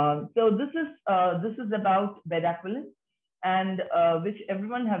 So this is about bedaquiline, and which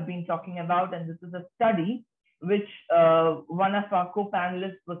everyone have been talking about, and this is a study which one of our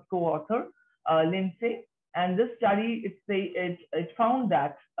co-panelists was co-author, Lindsay. And this study, it found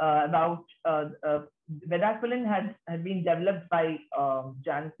that about bedaquiline had been developed by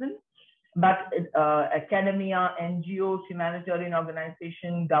Janssen, but academia, NGOs, humanitarian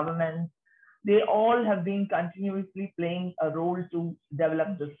organization, government, they all have been continuously playing a role to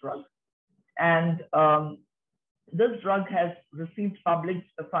develop this drug. And this drug has received public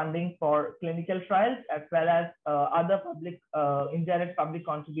funding for clinical trials, as well as other public, indirect public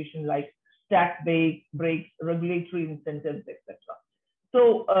contribution like tax breaks, regulatory incentives, etc.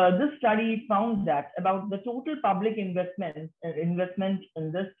 So this study found that about the total public investment in this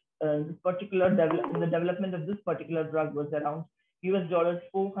particular in the development of this particular drug was around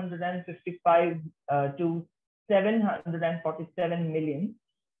 $455 to 747 million,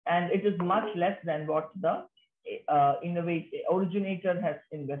 and it is much less than what the originator has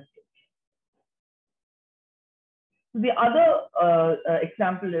invested. The other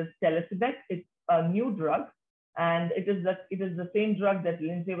example is Telesibak. It's a new drug, and it is the same drug that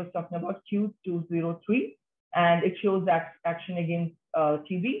Lindsay was talking about, Q203, and it shows action against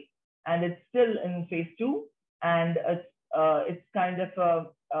TB, and it's still in phase 2, and it's kind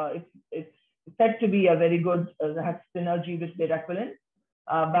of it's said to be a very good has synergy with bedaquiline,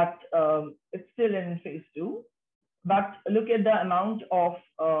 but it's still in phase 2. But look at the amount of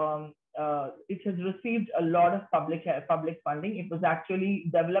it has received a lot of public funding. It was actually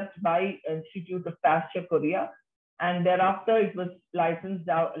developed by Institute of Pasteur Korea, and thereafter it was licensed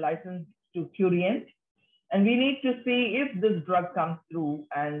to Curient. And we need to see if this drug comes through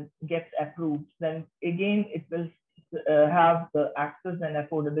and gets approved, then again it will have the access and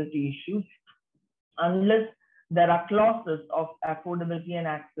affordability issues, unless there are clauses of affordability and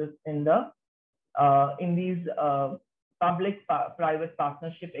access in these public-private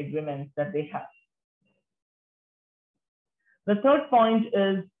partnership agreements that they have. The third point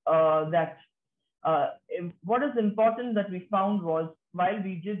is that what is important that we found was, while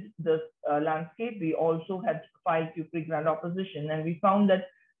we did this landscape, we also had filed to pre-grant opposition, and we found that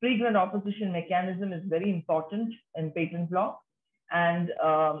pre-grant opposition mechanism is very important in patent law, and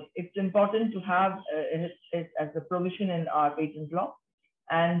it's important to have it as a provision in our patent law.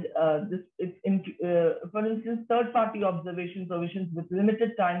 And for instance, third-party observation provisions with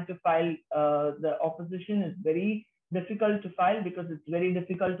limited time to file the opposition is very difficult to file, because it's very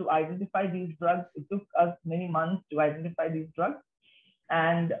difficult to identify these drugs. It took us many months to identify these drugs,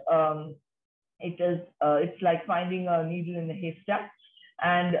 and it's like finding a needle in a haystack.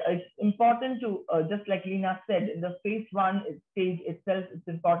 And it's important to, just like Leena said, in the phase 1 stage itself, it's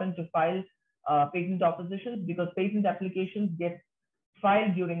important to file patent oppositions, because patent applications get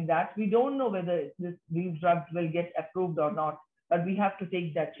filed during that. We don't know whether these drugs will get approved or not, but we have to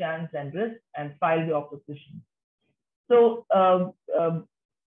take that chance and risk and file the opposition. So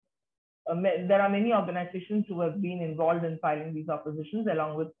there are many organizations who have been involved in filing these oppositions,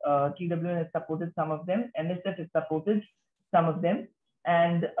 along with TWN has supported some of them, MSF has supported some of them,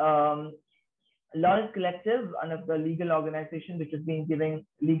 and Lawyers Collective, one of the legal organizations which has been giving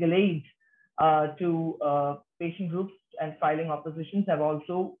legal aid to patient groups and filing oppositions, have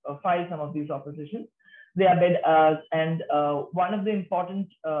also filed some of these oppositions. They are and one of the important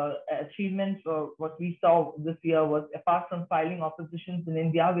achievements for what we saw this year was, apart from filing oppositions in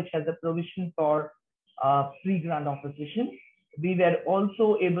India, which has a provision for pre-grant opposition, we were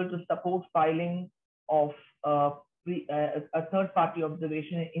also able to support filing of a third-party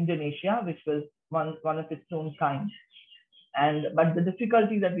observation in Indonesia, which was one of its own kind. But the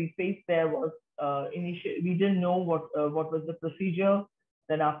difficulty that we faced there was initially we didn't know what was the procedure.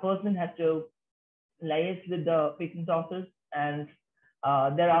 Then our person had to liaise with the patent office, and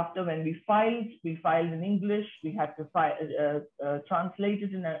thereafter, when we filed in English. We had to translate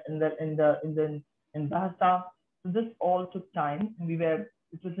it in Bahasa. So this all took time. It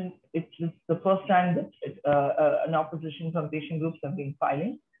was the first time that an opposition from patient groups have been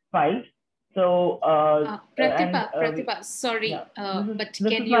filed. So Pratibha, sorry, yeah, but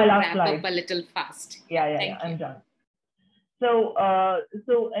can you wrap up a little fast? Yeah, I'm done. So,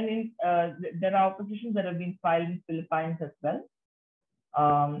 there are oppositions that have been filed in Philippines as well.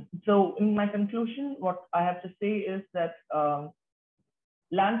 So in my conclusion, what I have to say is that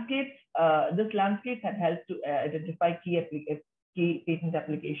this landscape had helped to identify key patent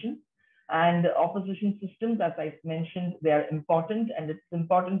applications, and opposition systems, as I mentioned, they are important, and it's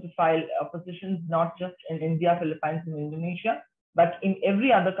important to file oppositions not just in India, Philippines, and Indonesia, but in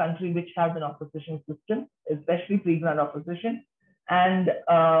every other country which has an opposition system, especially pre-grant opposition. And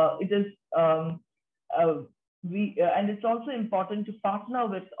and it's also important to partner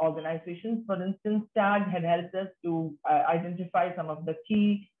with organizations. For instance, TAG had helped us to identify some of the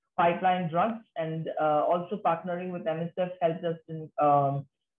key pipeline drugs, and also partnering with MSF helped us in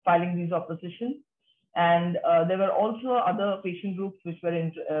filing these oppositions. And there were also other patient groups which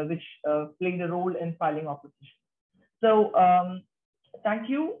played a role in filing opposition. So thank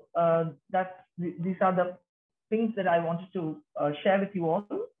you. These are the things that I wanted to share with you all.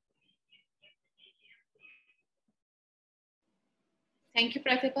 Thank you,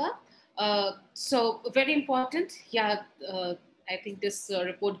 Pratibha. So very important. Yeah, I think this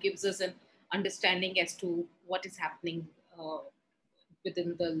report gives us an understanding as to what is happening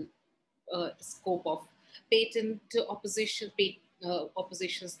within the scope of patent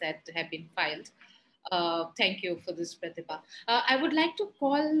oppositions that have been filed. Thank you for this, Pratibha. I would like to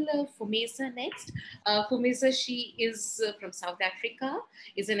call Phumeza next. Phumeza, she is from South Africa,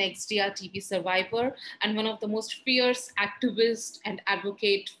 is an XDR-TB survivor, and one of the most fierce activists and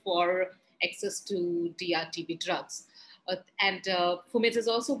advocate for access to DR-TB drugs. And Phumeza is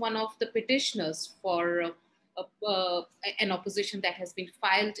also one of the petitioners for an opposition that has been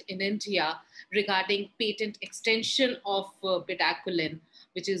filed in India regarding patent extension of bedaquiline,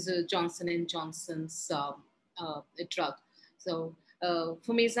 which is Johnson & Johnson's drug. So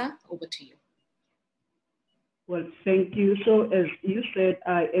Phumeza, over to you. Well, thank you. So as you said,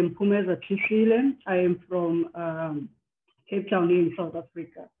 I am Phumeza Tisile. I am from Cape Town in South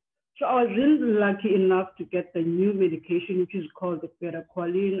Africa. So I was really lucky enough to get the new medication, which is called the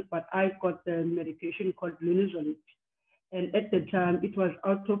bedaquiline, but I got the medication called Lindsay. And at the time, it was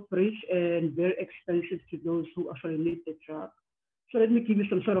out of reach and very expensive to those who actually need the drug. So let me give you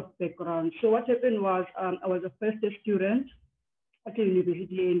some sort of background. So what happened was I was a first-year student at a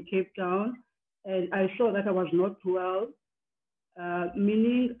university in Cape Town, and I saw that I was not well,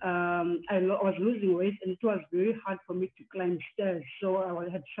 meaning I was losing weight, and it was very hard for me to climb stairs. So I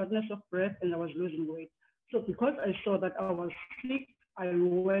had shortness of breath and I was losing weight. So because I saw that I was sick, I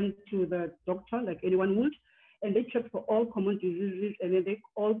went to the doctor like anyone would, and they checked for all common diseases, and then they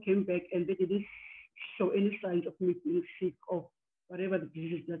all came back and they didn't show any signs of me being sick or whatever the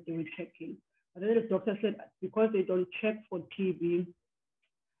disease that they were checking. But then the doctor said, because they don't check for TB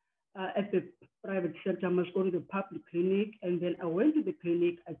at the private sector, I must go to the public clinic. And then I went to the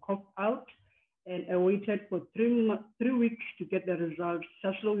clinic, I coughed out, and I waited for 3 weeks to get the results.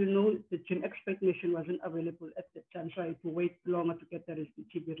 Just so you know, the gene expectation wasn't available at the time, so I had to wait longer to get the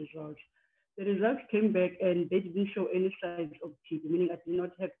TB results. The results came back and they didn't show any signs of TB, meaning I did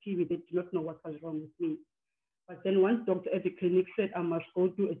not have TB. They did not know what was wrong with me. But then one doctor at the clinic said I must go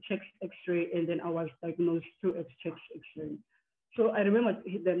do a chest X-ray, and then I was diagnosed through a chest X-ray. So I remember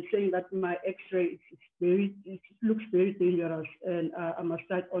them saying that my X-ray it looks very dangerous, and I must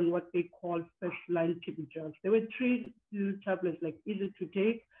start on what they call first-line TB drugs. There were 3 little tablets, like easy to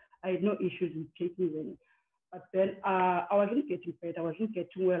take. I had no issues with taking them, but then I wasn't getting better. I wasn't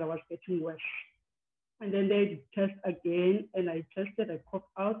getting well. I was getting worse. And then they test again, and I tested. I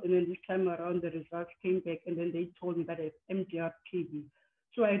coughed out, and then this time around the results came back, and then they told me that I have MDR-TB.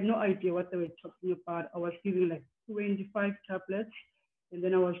 So I had no idea what they were talking about. I was giving like 25 tablets, and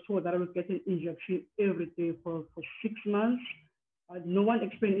then I was told that I would get an injection every day for 6 months. No one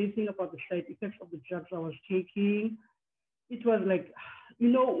explained anything about the side effects of the drugs I was taking. It was like, you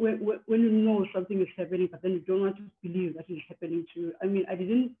know, when you know something is happening, but then you don't want to believe that it's happening to you. I mean, I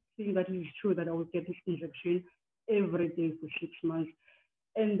didn't think that it is true that I would get this injection every day for 6 months.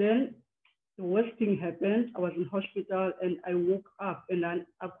 And then the worst thing happened. I was in hospital and I woke up and I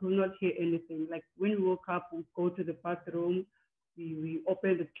could not hear anything. Like when we woke up, we go to the bathroom, we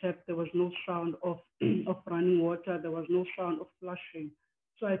opened the tap, there was no sound of running water, there was no sound of flushing.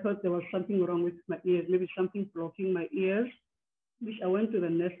 So I thought there was something wrong with my ears, maybe something blocking my ears, which I went to the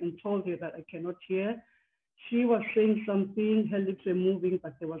nurse and told her that I cannot hear. She was saying something, her lips were moving,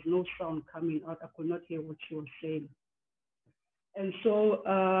 but there was no sound coming out. I could not hear what she was saying. And so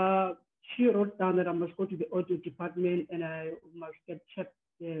she wrote down that I must go to the audio department and I must get checked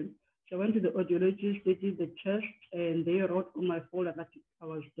there. So I went to the audiologist, they did the test, and they wrote on my folder that I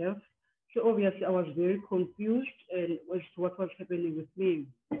was deaf. So obviously I was very confused and as to what was happening with me.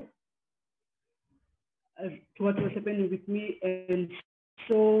 And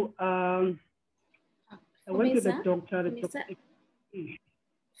so I went to the doctor.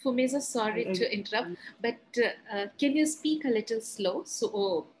 Phumeza, sorry to interrupt, but can you speak a little slow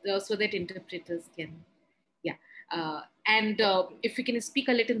so that interpreters can, yeah. And if you can speak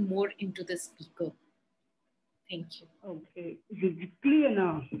a little more into the speaker. Thank you. Okay, is it clear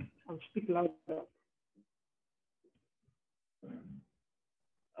now? I'll speak louder.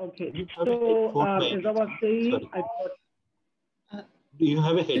 Okay, so as I was saying, I thought. Do you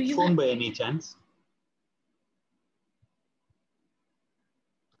have a headphone by any chance?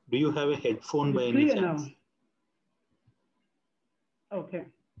 Do you have a headphone by any chance? Now? Okay.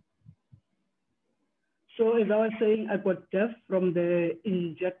 So as I was saying, I got deaf from the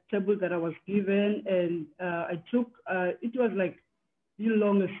injectable that I was given, and I took, it was like the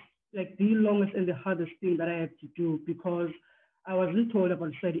longest and the hardest thing that I had to do, because I wasn't told about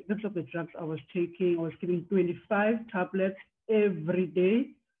the side effects of the drugs I was taking. I was getting 25 tablets every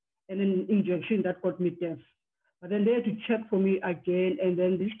day, and an injection that got me deaf. But then they had to check for me again, and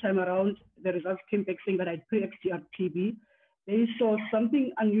then this time around, the results came back saying that I had pre-XDR-TB. They saw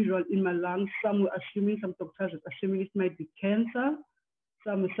something unusual in my lungs. Some were assuming, some doctors were assuming it might be cancer.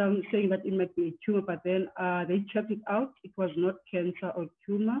 Some saying that it might be a tumor, but then they checked it out. It was not cancer or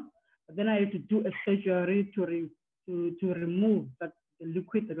tumor. But then I had to do a surgery to remove the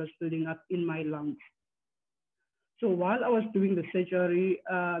liquid that was building up in my lungs. So while I was doing the surgery,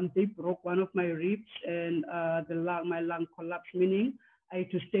 they broke one of my ribs and my lung collapsed, meaning I had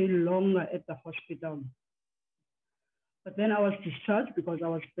to stay longer at the hospital. But then I was discharged because I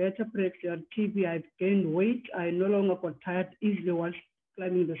was better pre-XDR-TB. I had gained weight. I no longer got tired easily while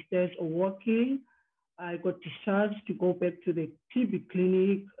climbing the stairs or walking. I got discharged to go back to the TB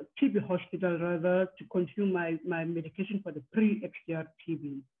clinic, TB hospital rather, to continue my medication for the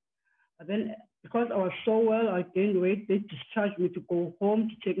pre-XDR-TB. But then because I was so well, I gained weight, they discharged me to go home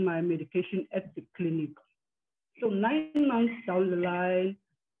to take my medication at the clinic. So 9 months down the line,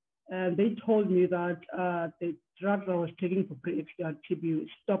 they told me that the drugs I was taking for pre-XDR-TB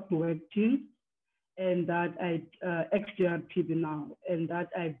stopped working, and that I XDR-TB now, and that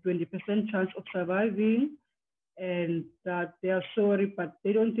I have 20% chance of surviving, and that they are sorry, but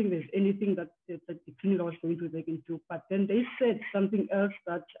they don't think there's anything that the clinic was going to look into. But then they said something else,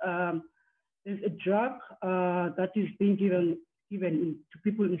 that there's a drug that is being given to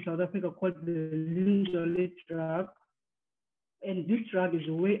people in South Africa called the Lindsay drug. And this drug is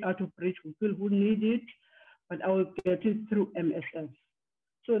way out of reach for people who need it, but I will get it through MSF.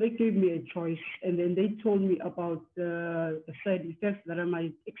 So they gave me a choice, and then they told me about the side effects that I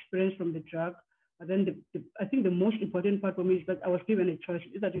might experience from the drug. But then I think the most important part for me is that I was given a choice,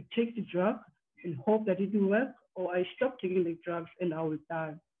 either to take the drug and hope that it will work, or I stop taking the drugs and I will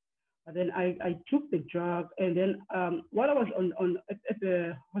die. But then I took the drug, and then while I was at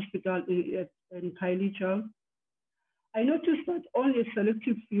the hospital in Khayelitsha, I noticed that only a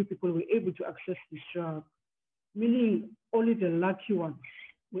selective few people were able to access this drug, meaning only the lucky ones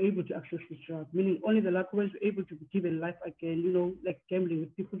were able to access this drug, meaning only the lucky ones were able to be given life again, you know, like gambling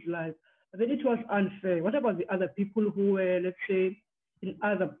with people's lives. then it was unfair. What about the other people who were, let's say, in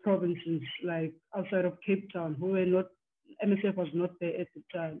other provinces, like outside of Cape Town, who were not, MSF was not there at the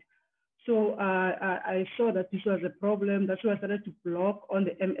time. So I saw that this was a problem. That's why I started to blog on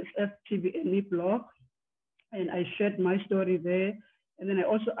the MSF TB blog, and I shared my story there. And then I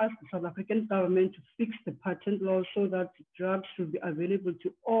also asked the South African government to fix the patent law so that drugs should be available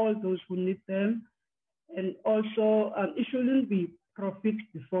to all those who need them. And also, it shouldn't be profit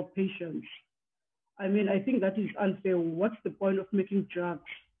before patients. I mean, I think that is unfair. What's the point of making drugs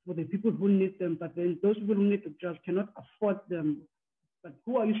for the people who need them, but then those people who need the drugs cannot afford them? But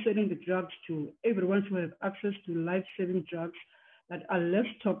who are you selling the drugs to? Everyone should have access to life-saving drugs that are less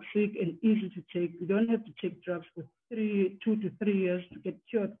toxic and easy to take. You don't have to take drugs for 2 to 3 years to get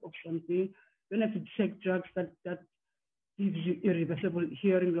cured of something. You don't have to take drugs that gives you irreversible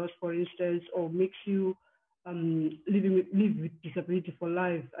hearing loss, for instance, or makes you live with disability for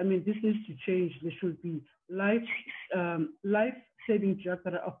life. I mean, this needs to change. There should be life-saving drugs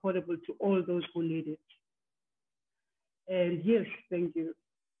that are affordable to all those who need it. And yes, thank you.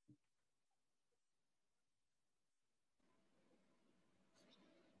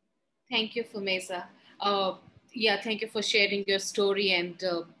 Thank you, Phumeza. Yeah, thank you for sharing your story and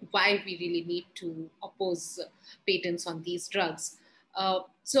why we really need to oppose patents on these drugs.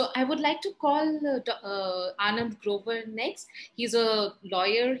 So I would like to call Anand Grover next. He's a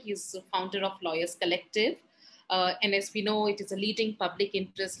lawyer. He's the founder of Lawyers Collective. And as we know, it is a leading public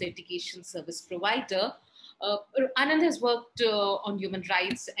interest litigation service provider. Anand has worked on human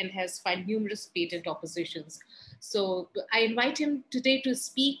rights and has filed numerous patent oppositions. So I invite him today to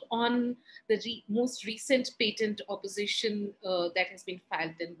speak on the most recent patent opposition that has been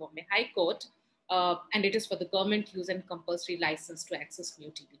filed in Bombay High Court. And it is for the government use and compulsory license to access new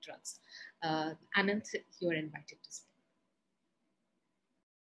TB drugs. Anand, you are invited to speak.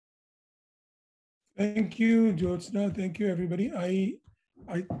 Thank you, Jyotsna. Thank you, everybody.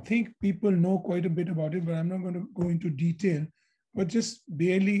 I think people know quite a bit about it, but I'm not going to go into detail, but just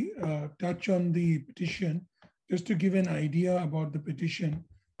barely touch on the petition, just to give an idea about the petition,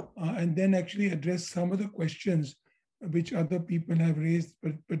 and then actually address some of the questions which other people have raised,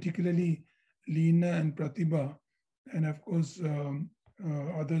 but particularly Leena and Pratibha, and of course,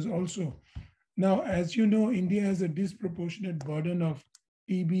 others also. Now, as you know, India has a disproportionate burden of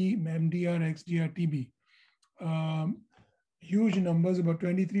TB, MDR, XDR-TB. Huge numbers, about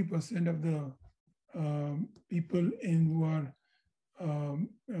 23% of the people who are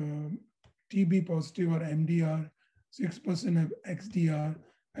TB positive or MDR, 6% have XDR.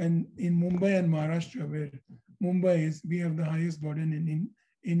 And in Mumbai and Maharashtra, where Mumbai is, we have the highest burden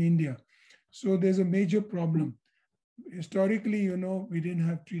in India. So there's a major problem. Historically, you know, we didn't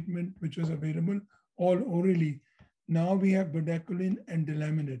have treatment which was available, all orally. Now we have bedaquiline and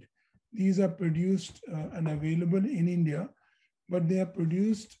delaminid. These are produced and available in India, but they are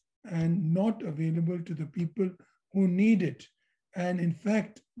produced and not available to the people who need it. And in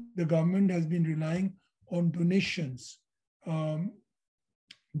fact, the government has been relying on donations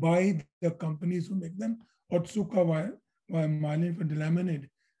by the companies who make them, Otsuka via Mylan for delaminid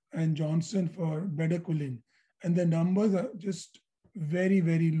and Johnson for bedaquiline. And the numbers are just very,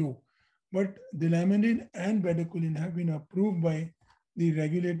 very low. But delaminid and bedaquiline have been approved by the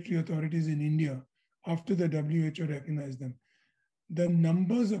regulatory authorities in India after the WHO recognized them. The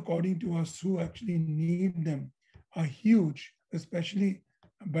numbers, according to us, who actually need them are huge, especially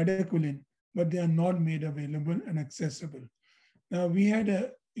bedaquiline, but they are not made available and accessible. Now, we had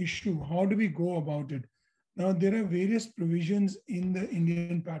an issue. How do we go about it? Now, there are various provisions in the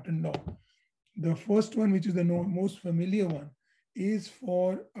Indian patent law. The first one, which is the most familiar one, is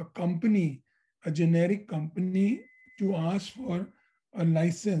for a company, a generic company, to ask for a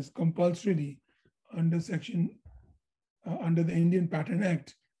license compulsorily under under the Indian Patent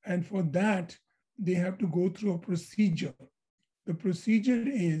Act. And for that, they have to go through a procedure. The procedure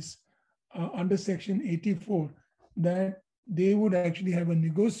is under Section 84 that they would actually have a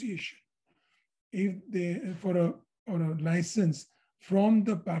negotiation if they for a license from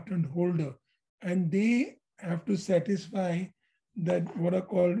the patent holder, and they have to satisfy that what are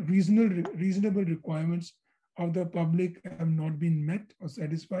called reasonable requirements of the public have not been met or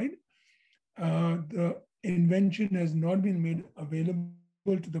satisfied. The invention has not been made available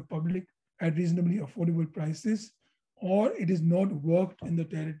to the public at reasonably affordable prices, or it is not worked in the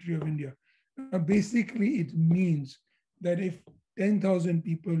territory of India. Now, basically, it means that if 10,000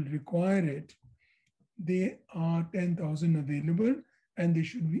 people require it, there are 10,000 available and they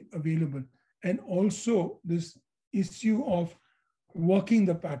should be available. And also this issue of working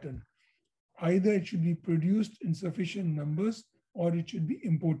the patent. Either it should be produced in sufficient numbers or it should be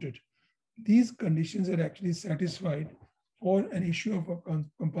imported. these conditions are actually satisfied for an issue of a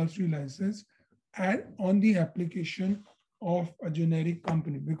compulsory license and on the application of a generic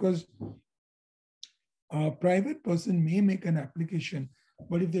company, because a private person may make an application,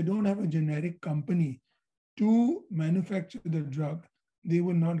 but if they don't have a generic company to manufacture the drug, they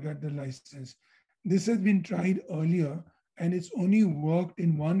will not get the license. This has been tried earlier, and it's only worked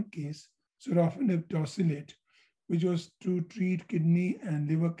in one case, sorafenib tosylate, which was to treat kidney and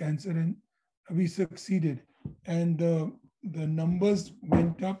liver cancer, and we succeeded. And the numbers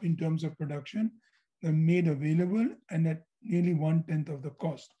went up in terms of production, they're made available, and at nearly 1/10 of the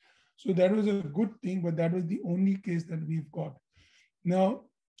cost. So that was a good thing, but that was the only case that we've got. Now,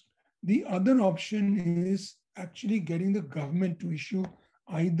 the other option is actually getting the government to issue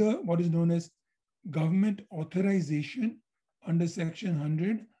either what is known as government authorization under Section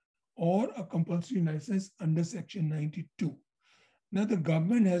 100 or a compulsory license under Section 92. Now, the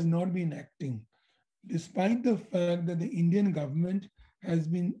government has not been acting, despite the fact that the Indian government has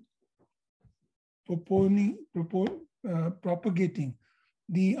been propagating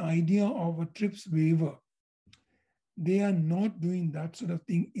the idea of a TRIPS waiver. They are not doing that sort of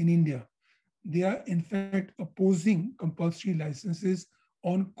thing in India. They are in fact opposing compulsory licenses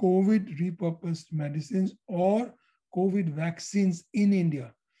on COVID repurposed medicines or COVID vaccines in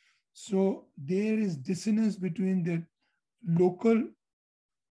India. So there is dissonance between the local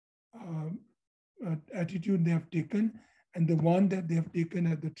attitude they have taken and the one that they have taken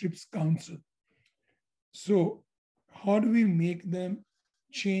at the TRIPS Council. So how do we make them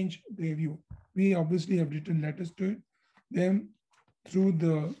change their view? We obviously have written letters to them through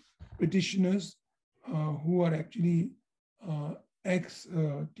the petitioners who are actually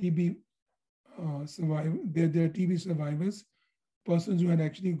ex-TB survivors. They're TB survivors, persons who had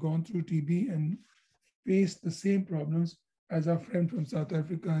actually gone through TB and faced the same problems as our friend from South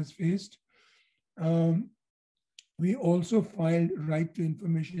Africa has faced. We also filed right to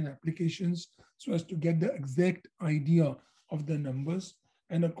information applications so as to get the exact idea of the numbers.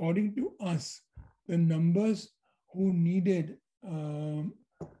 And according to us, the numbers who needed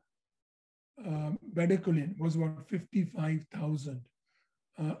bedaquiline was about 55,000.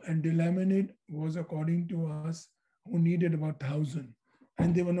 And delaminid was, according to us, who needed about 1,000,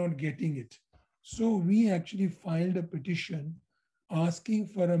 and they were not getting it. So we actually filed a petition asking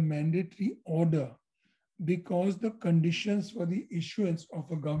for a mandatory order because the conditions for the issuance of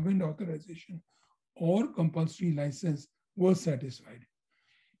a government authorization or compulsory license were satisfied.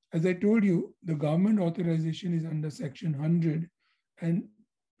 As I told you, the government authorization is under Section 100 and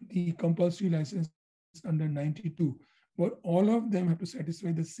the compulsory license is under 92. But all of them have to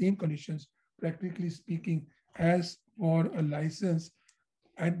satisfy the same conditions, practically speaking, as for a license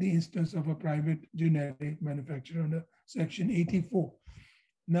at the instance of a private generic manufacturer under Section 84.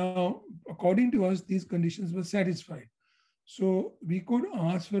 Now, according to us, these conditions were satisfied. So we could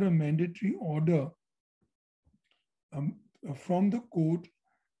ask for a mandatory order from the court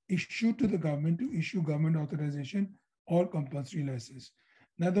issued to the government to issue government authorization or compulsory license.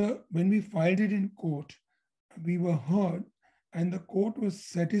 Now, when we filed it in court, we were heard and the court was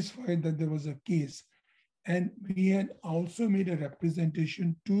satisfied that there was a case. And we had also made a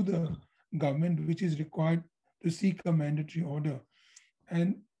representation to the government, which is required to seek a mandatory order.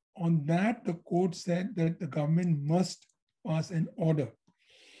 And on that, the court said that the government must pass an order.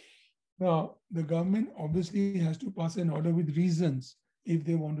 Now, the government obviously has to pass an order with reasons if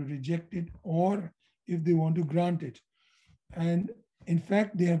they want to reject it or if they want to grant it. And in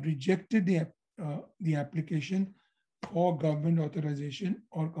fact, they have rejected the application for government authorization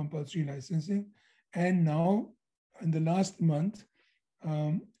or compulsory licensing. And now, in the last month,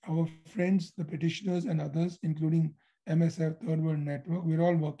 our friends, the petitioners and others, including MSF, Third World Network, we're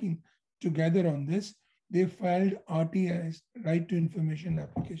all working together on this. They filed RTIs, right to information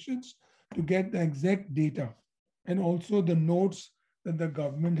applications, to get the exact data and also the notes that the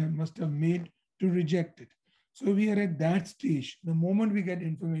government must have made to reject it. So we are at that stage. The moment we get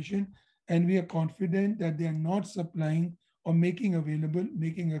information and we are confident that they are not supplying or making available,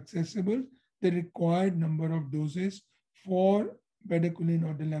 making accessible the required number of doses for bedaquiline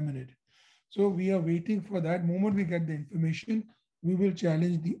or delaminid. So we are waiting for that. Moment we get the information, we will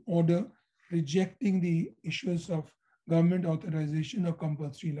challenge the order rejecting the issuance of government authorization or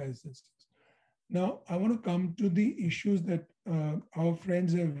compulsory licenses. Now, I want to come to the issues that our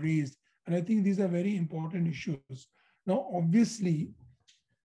friends have raised. And I think these are very important issues. Now, obviously,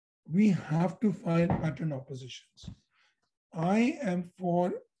 we have to file patent oppositions. I am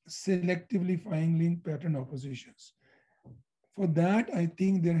for selectively filing patent oppositions. For that, I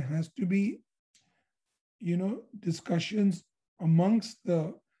think there has to be, discussions amongst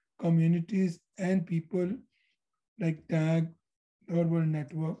the communities and people like TAG, Third World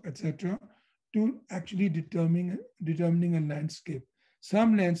Network, etc., to actually determining a landscape.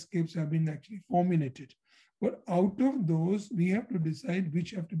 Some landscapes have been actually formulated, but out of those, we have to decide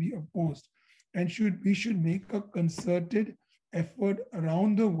which have to be opposed, and we should make a concerted effort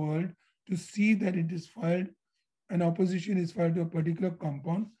around the world to see that it is filed, an opposition is filed to a particular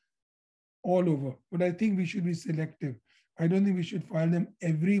compound all over. But I think we should be selective. I don't think we should file them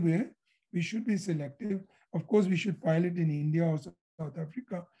everywhere. We should be selective. Of course, we should file it in India or South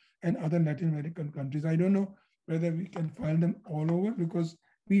Africa and other Latin American countries. I don't know whether we can file them all over because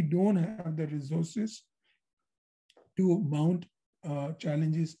we don't have the resources to mount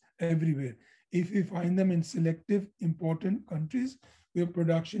challenges everywhere. If we find them in selective, important countries where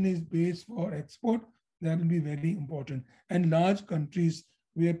production is based for export, that will be very important. And large countries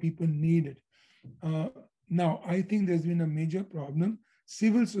where people need it. Now, I think there's been a major problem.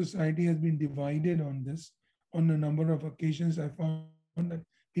 Civil society has been divided on this. On a number of occasions, I found that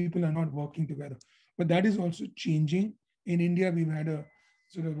people are not working together. But that is also changing. In India, we've had a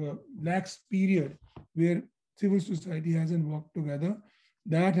sort of a lax period where civil society hasn't worked together.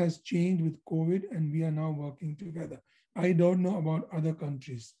 That has changed with COVID, and we are now working together. I don't know about other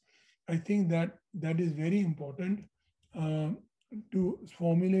countries. I think that that is very important to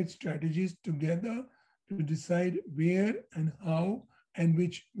formulate strategies together to decide where and how and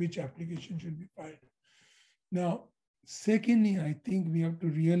which application should be filed. Now, secondly, I think we have to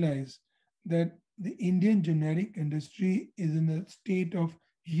realize that the Indian generic industry is in a state of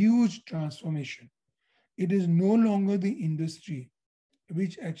huge transformation. It is no longer the industry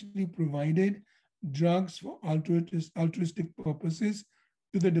which actually provided drugs for altruistic purposes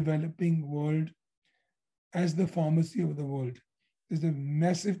to the developing world as the pharmacy of the world. There's a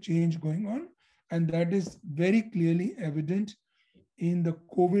massive change going on, and that is very clearly evident in the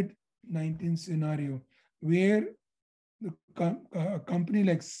COVID-19 scenario, where a company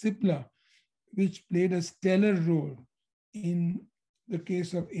like Cipla, which played a stellar role in the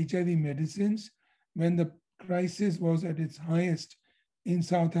case of HIV medicines, when the crisis was at its highest in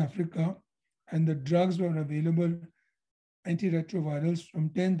South Africa, and the drugs were available, antiretrovirals, from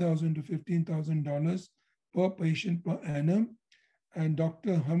 $10,000 to $15,000 per patient per annum. And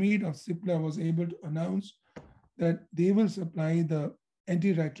Dr. Hamid of Cipla was able to announce that they will supply the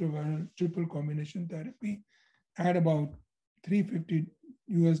antiretroviral triple combination therapy at about $350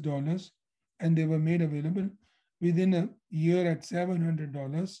 US, and they were made available within a year at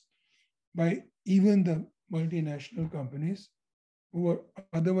 $700 by even the multinational companies who were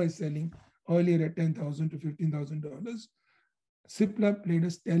otherwise selling earlier at $10,000 to $15,000. Cipla played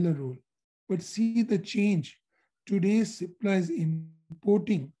a stellar role. But see the change. Today, Cipla is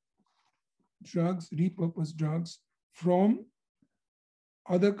importing drugs, repurposed drugs from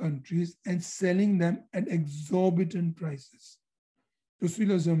other countries and selling them at exorbitant prices.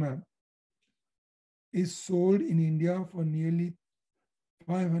 Tocilizumab is sold in India for nearly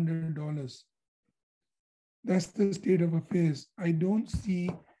 $500. That's the state of affairs. I don't see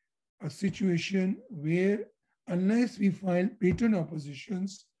a situation where, unless we file patent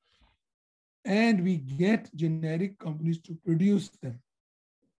oppositions and we get generic companies to produce them,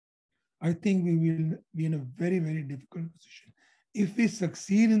 I think we will be in a very, very difficult position. If we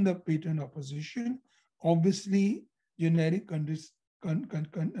succeed in the patent opposition, obviously generic companies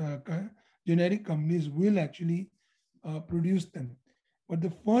will actually produce them. But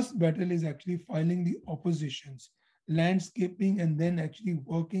the first battle is actually filing the oppositions, landscaping, and then actually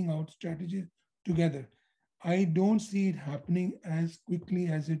working out strategies together. I don't see it happening as quickly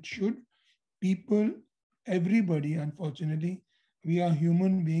as it should. People, everybody, unfortunately, we are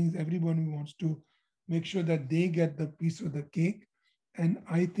human beings. Everybody wants to make sure that they get the piece of the cake. And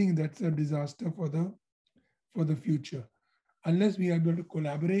I think that's a disaster for the future. Unless we are able to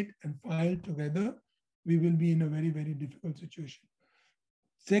collaborate and file together, we will be in a very, very difficult situation.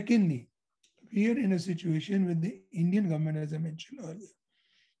 Secondly, we are in a situation where the Indian government, as I mentioned earlier,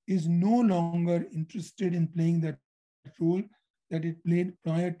 is no longer interested in playing that role that it played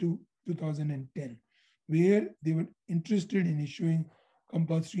prior to 2010, where they were interested in issuing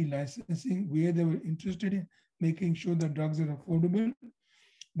compulsory licensing, where they were interested in making sure that drugs are affordable.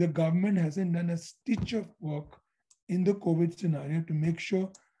 The government hasn't done a stitch of work in the COVID scenario to make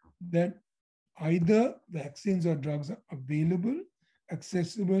sure that either vaccines or drugs are available,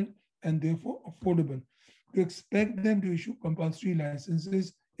 accessible, and therefore affordable. To expect them to issue compulsory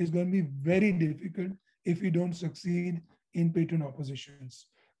licenses is going to be very difficult if we don't succeed in patent oppositions,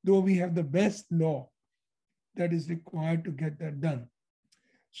 though we have the best law that is required to get that done.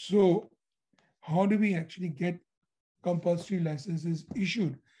 So how do we actually get compulsory licenses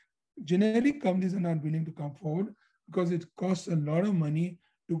issued? generic companies are not willing to come forward because it costs a lot of money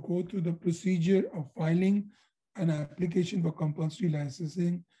to go through the procedure of filing an application for compulsory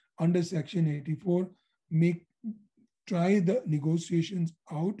licensing under Section 84, try the negotiations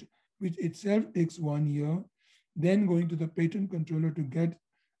out, which itself takes 1 year, then going to the patent controller to get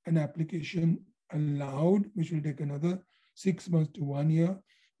an application allowed, which will take another 6 months to 1 year.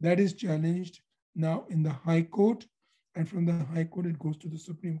 That is challenged now in the High Court, and from the High Court, it goes to the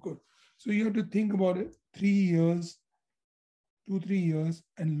Supreme Court. So you have to think about it, 3 years, 2-3 years,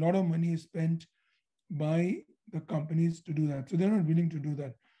 and a lot of money is spent by the companies to do that. So they're not willing to do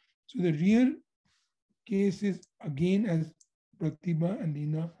that. So the real case is, again, as Pratibha and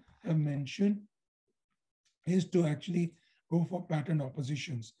Leena have mentioned, is to actually go for patent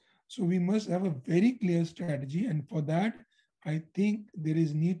oppositions. So we must have a very clear strategy. And for that, I think there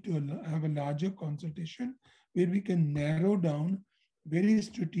is need to have a larger consultation where we can narrow down very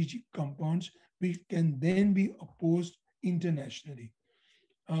strategic compounds which can then be opposed internationally.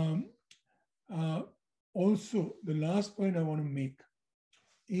 Also, the last point I want to make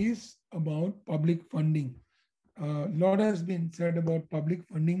is about public funding. A lot has been said about public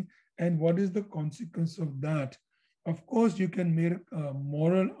funding and what is the consequence of that. Of course, you can make a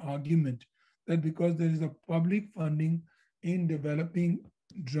moral argument that because there is a public funding in developing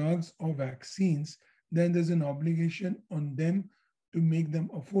drugs or vaccines, then there's an obligation on them to make them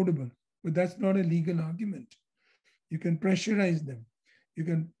affordable. But that's not a legal argument. You can pressurize them. You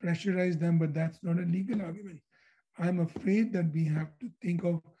can pressurize them, but that's not a legal argument. I'm afraid that we have to think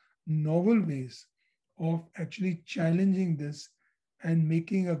of novel ways of actually challenging this and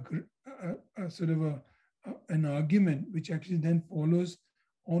making a sort of an argument which actually then follows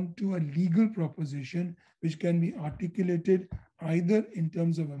onto a legal proposition which can be articulated either in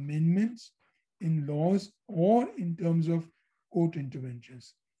terms of amendments in laws or in terms of court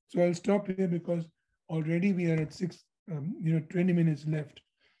interventions. So I'll stop here because already we are at 20 minutes left.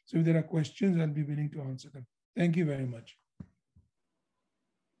 So if there are questions, I'll be willing to answer them. Thank you very much.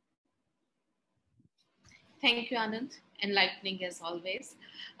 Thank you, Anand. Enlightening as always.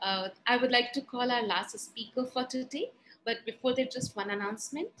 I would like to call our last speaker for today. But before that, just one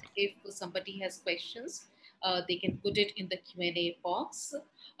announcement. If somebody has questions, they can put it in the Q&A box.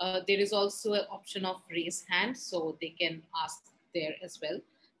 There is also an option of raise hand, so they can ask there as well.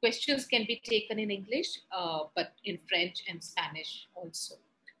 Questions can be taken in English, but in French and Spanish also.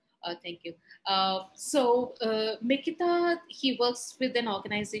 Thank you. Mykyta, he works with an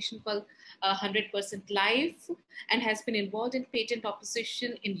organization called 100% Life and has been involved in patent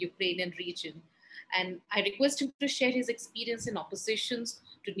opposition in Ukrainian region. And I request him to share his experience in oppositions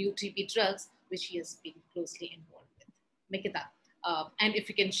to new TB drugs, which he has been closely involved with. Mykyta, and if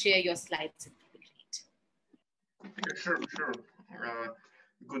you can share your slides, it would be great. Sure.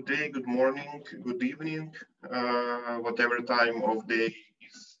 Good day, good morning, good evening, whatever time of day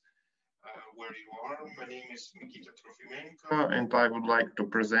is where you are. My name is Mykyta Trofymenko, and I would like to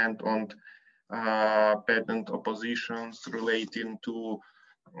present on patent oppositions relating to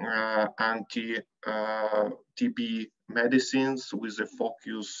anti-TB medicines with a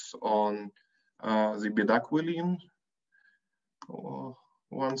focus on the bedaquiline.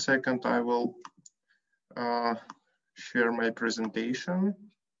 1 second, I will share my presentation.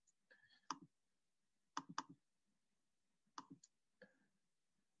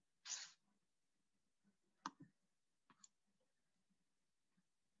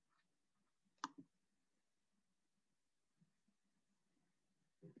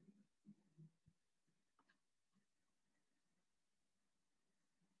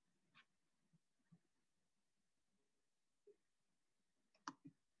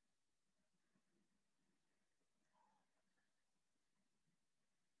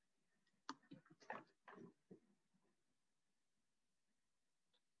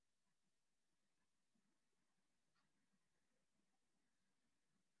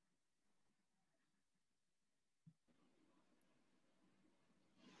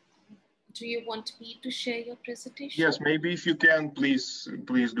 Do you want me to share your presentation? Yes, maybe if you can, please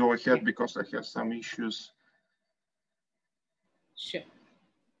go ahead because I have some issues. Sure.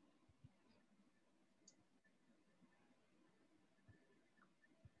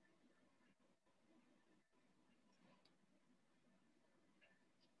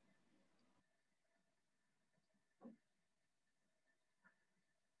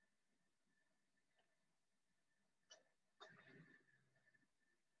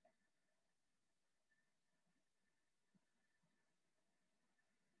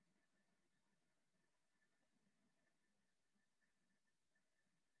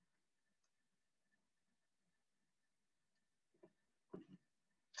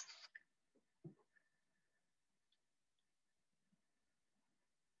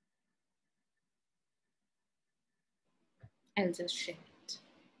 I'll just share it.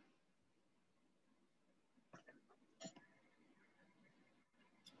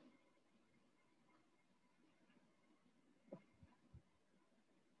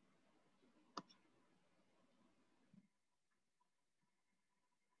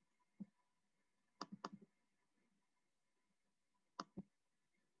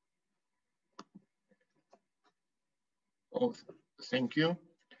 Oh, thank you.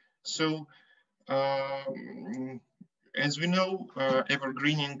 So, as we know,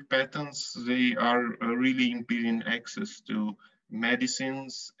 evergreening patents, they are really impeding access to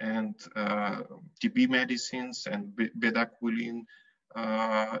medicines and TB medicines, and bedaquiline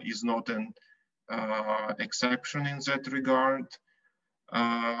is not an exception in that regard.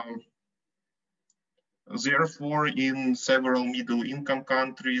 Therefore, in several middle-income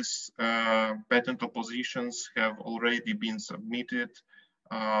countries, patent oppositions have already been submitted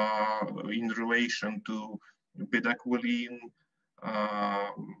in relation to bedaquiline,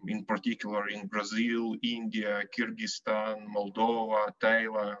 in particular in Brazil, India, Kyrgyzstan, Moldova,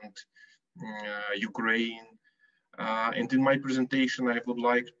 Thailand, Ukraine. And in my presentation, I would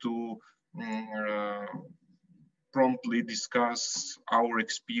like to promptly discuss our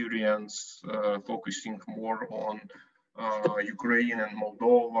experience focusing more on Ukraine and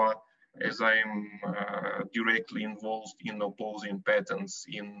Moldova, as I'm directly involved in opposing patents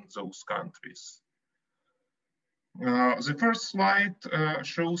in those countries. The first slide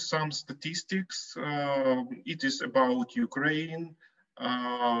shows some statistics. It is about Ukraine,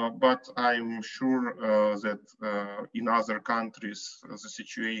 but I'm sure that in other countries, the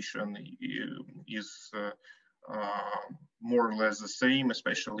situation is more or less the same,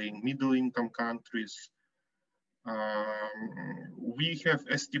 especially in middle-income countries. We have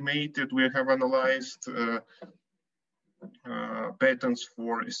estimated, we have analyzed patents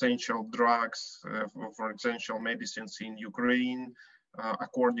for essential drugs, for essential medicines in Ukraine,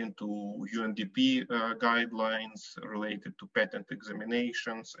 according to UNDP guidelines related to patent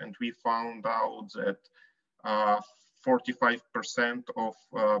examinations. And we found out that 45% of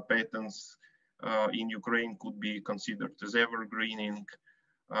patents in Ukraine could be considered as evergreening.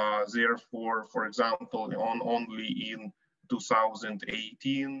 Therefore, for example, only in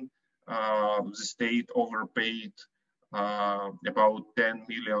 2018, the state overpaid about $10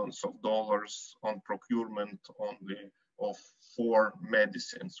 million on procurement only of 4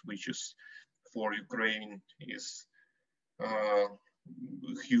 medicines, which is for Ukraine is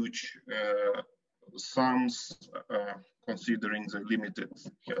huge sums considering the limited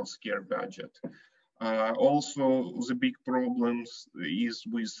healthcare budget. Also, the big problems is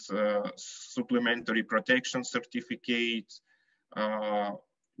with supplementary protection certificates,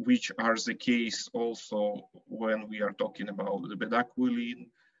 which are the case also when we are talking about the bedaquiline.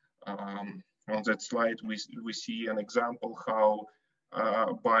 On that slide, we see an example how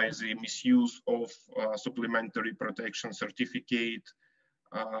by the misuse of supplementary protection certificate,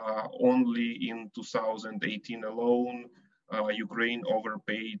 only in 2018 alone, Ukraine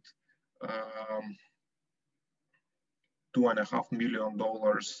overpaid $2.5 million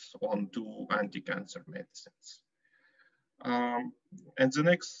on 2 anti-cancer medicines. And the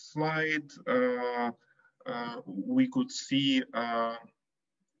next slide, we could see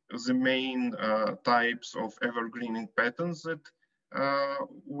the main types of evergreening patents that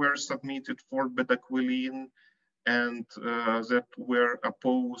were submitted for bedaquiline and that were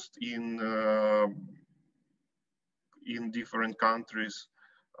opposed in different countries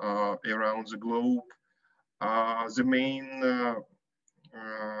around the globe.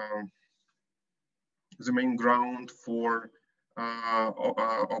 The main ground for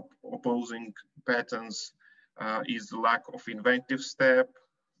opposing patents is the lack of inventive step,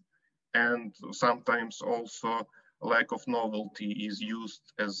 and sometimes also lack of novelty is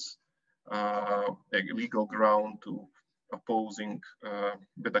used as a legal ground to opposing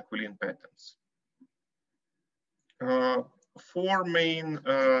bedaquiline patents. 4 main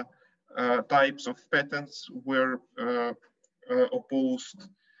types of patents were opposed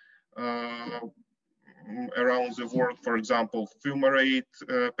around the world. For example, fumarate,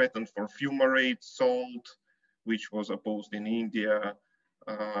 patent for fumarate salt, which was opposed in India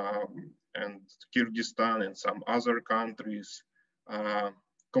and Kyrgyzstan and some other countries.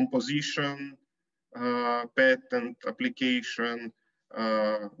 Composition patent application,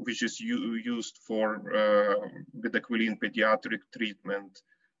 which is used for bedaquiline pediatric treatment,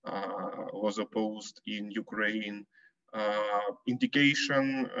 was opposed in Ukraine.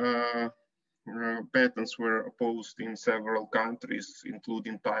 Indication patents were opposed in several countries,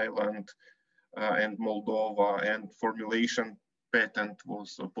 including Thailand and Moldova, and formulation patent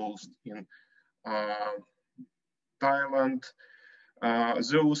was opposed in Thailand.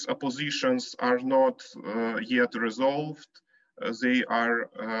 Those oppositions are not yet resolved. They are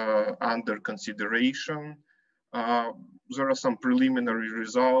under consideration. There are some preliminary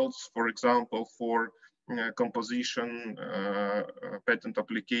results, for example, for composition patent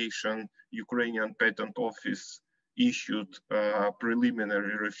application, Ukrainian Patent Office issued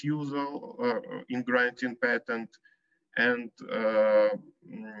preliminary refusal in granting patent. And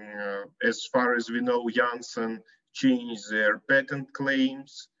as far as we know, Janssen changed their patent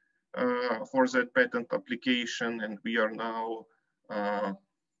claims for that patent application, and we are now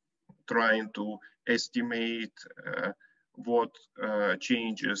trying to estimate what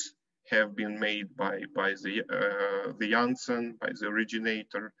changes have been made by the Janssen, by the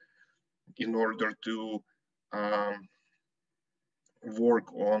originator, in order to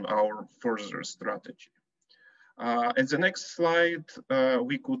work on our further strategy. At the next slide,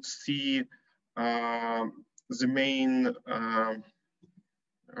 we could see the main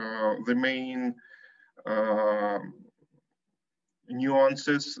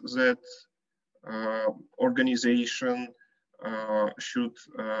nuances that organization should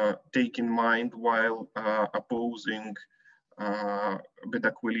take in mind while opposing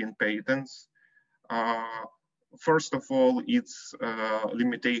bedaquiline patents. First of all, it's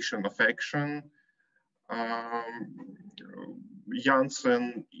limitation of action.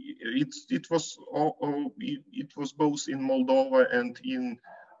 Janssen, it was both in Moldova and in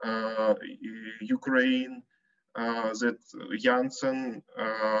Ukraine that Janssen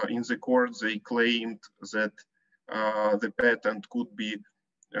in the court, they claimed that the patent could be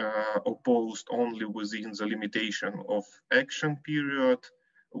opposed only within the limitation of action period,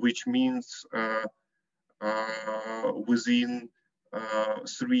 which means within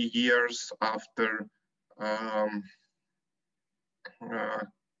 3 years after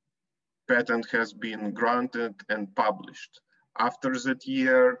patent has been granted and published. After that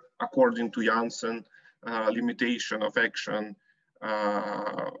year, according to Janssen, limitation of action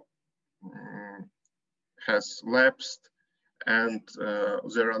has lapsed, and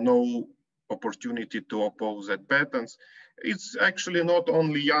there are no opportunity to oppose that patents. It's actually not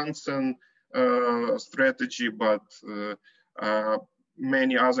only Janssen strategy, but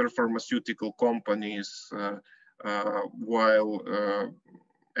many other pharmaceutical companies, while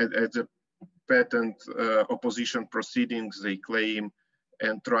at the patent opposition proceedings, they claim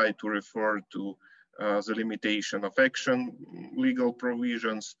and try to refer to the limitation of action legal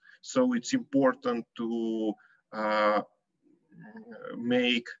provisions. So it's important to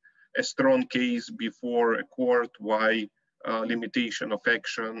make a strong case before a court why limitation of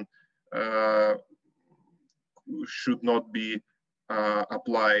action should not be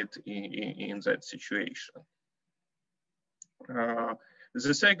applied in that situation.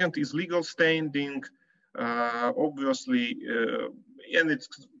 The second is legal standing. Obviously, and it's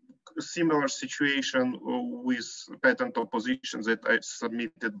a similar situation with patent oppositions that I've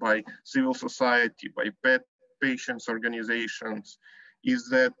submitted by civil society, by patients organizations, is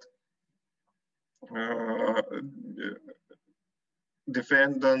that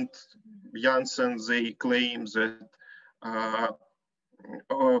defendant Janssen, they claim that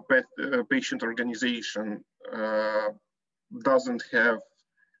patient organization doesn't have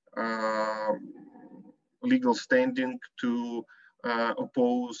legal standing to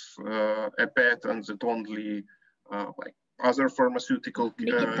oppose a patent that only like other pharmaceutical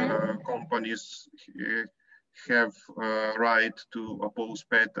companies have right to oppose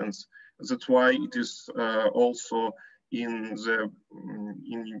patents. That's why it is also in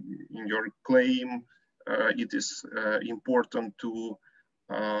your claim. It is important to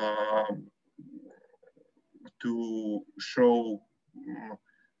show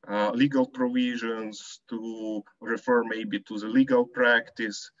legal provisions, to refer maybe to the legal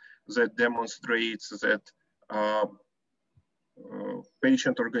practice that demonstrates that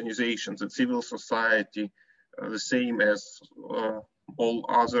patient organizations, that civil society, the same as all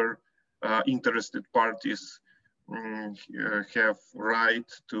other interested parties, have right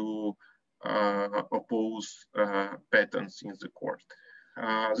to oppose patents in the court.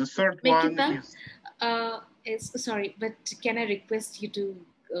 The third one is sorry, but can I request you to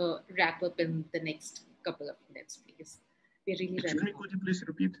wrap up in the next couple of minutes, please? We're really Excuse me, could you please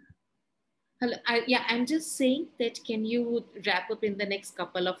repeat? Hello, yeah, I'm just saying that can you wrap up in the next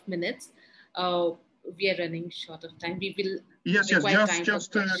couple of minutes? We are running short of time. We will. Yes,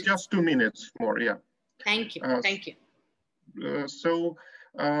 just 2 minutes more. Yeah. Thank you. Thank you.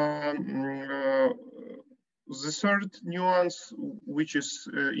 The third nuance, which is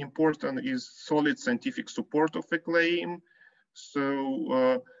important, is solid scientific support of a claim.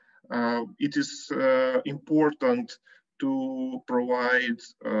 So It is important to provide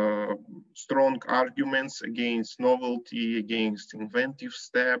strong arguments against novelty, against inventive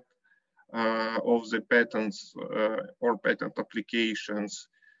step of the patents or patent applications,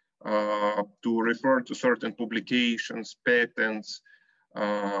 to refer to certain publications, patents,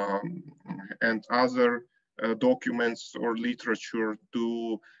 and other documents or literature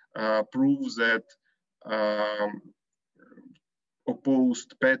to prove that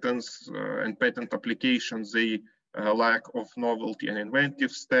opposed patents and patent applications, they lack of novelty and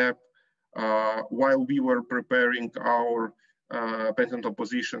inventive step. While we were preparing our patent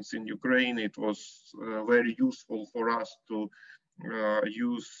oppositions in Ukraine, it was very useful for us to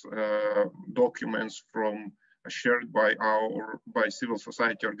use documents from shared by civil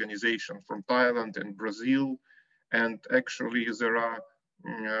society organizations from Thailand and Brazil. And actually there are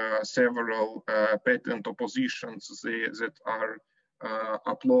several patent oppositions that are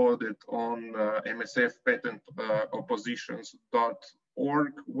uploaded on MSF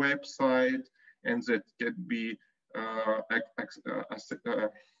patentoppositions.org website, and that can be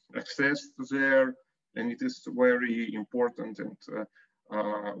accessed there. And it is very important and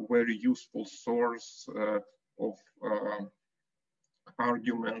very useful source of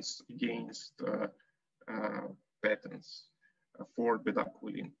arguments against patents for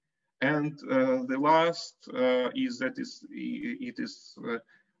bedaquiline. And the last is that it is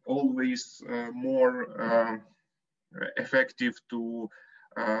always more effective to,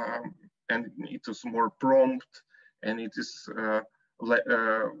 and it is more prompt, and it is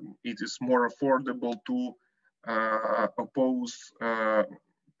more affordable to oppose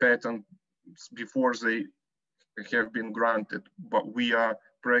patents before they have been granted, but via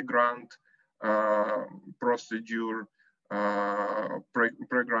pre-grant procedure,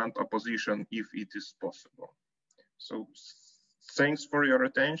 pre-grant opposition if it is possible. So thanks for your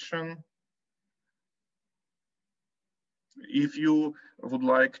attention. If you would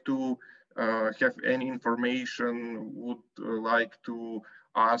like to have any information, would like to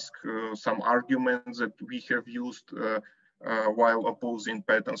ask some arguments that we have used while opposing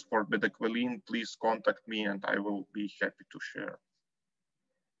patents for bedaquiline, please contact me and I will be happy to share.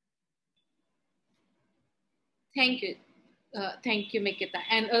 Thank you. Thank you, Mykyta.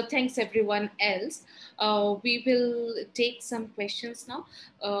 And thanks everyone else. We will take some questions now,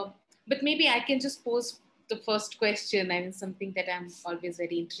 but maybe I can just pose the first question, and something that I'm always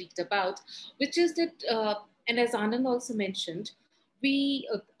very intrigued about, which is that, and as Anand also mentioned, we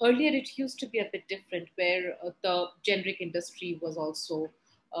earlier it used to be a bit different, where the generic industry was also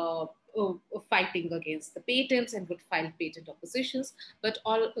fighting against the patents and would file patent oppositions, but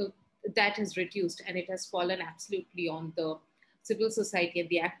all that is reduced, and it has fallen absolutely on the civil society and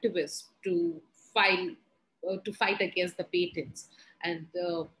the activists to fight against the patents, and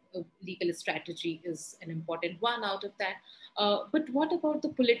the legal strategy is an important one out of that. But what about the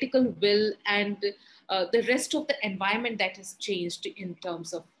political will and the rest of the environment that has changed in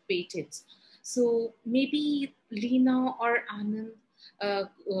terms of patents? So maybe Leena or Anand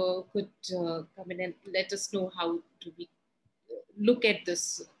could come in and let us know how do we look at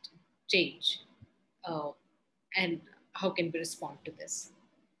this change and how can we respond to this?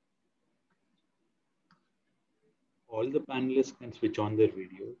 All the panelists can switch on their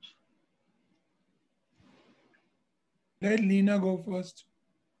videos. Let Leena go first.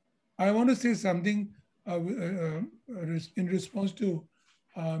 I want to say something in response to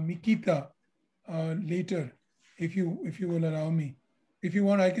Mykyta later, if you will allow me. If you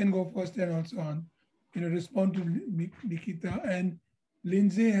want, I can go first and also on, respond to Mykyta. And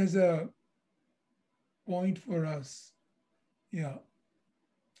Lindsay has a point for us. Yeah.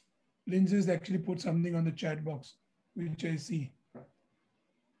 Lindsay has actually put something on the chat box, which I see.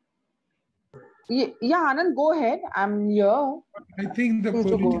 Yeah, Anand, go ahead. I'm here. I think the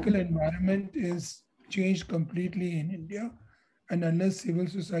political environment is changed completely in India, and unless civil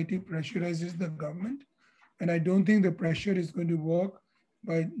society pressurizes the government, and I don't think the pressure is going to work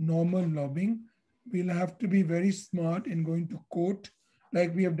by normal lobbying, we'll have to be very smart in going to court,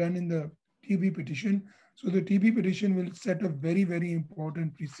 like we have done in the TB petition. So the TB petition will set a very, very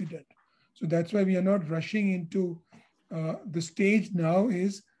important precedent. So that's why we are not rushing into the stage now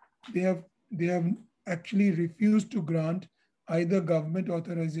is they have actually refused to grant either government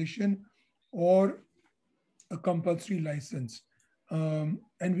authorization or a compulsory license.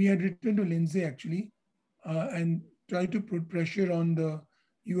 And we had written to Lindsay actually and tried to put pressure on the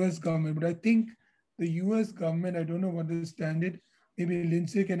US government. But I think the US government, I don't know what the standard, maybe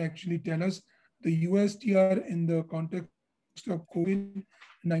Lindsay can actually tell us, the USTR in the context of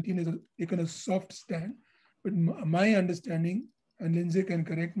COVID-19 has taken a soft stand. But my understanding, and Lindsay can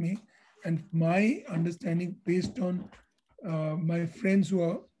correct me, and my understanding based on my friends who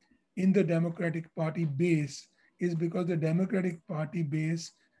are in the Democratic Party base is because the Democratic Party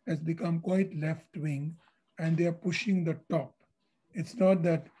base has become quite left-wing and they are pushing the top. It's not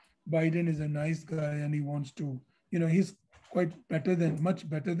that Biden is a nice guy and he wants to, he's quite better than, much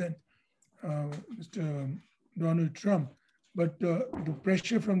better than Mr. Donald Trump, but the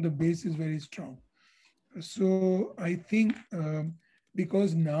pressure from the base is very strong. So I think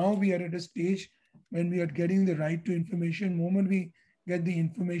because now we are at a stage when we are getting the right to information, moment we get the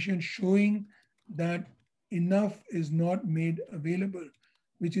information showing that enough is not made available,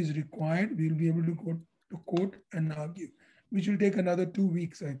 which is required, we'll be able to go to court and argue, which will take another 2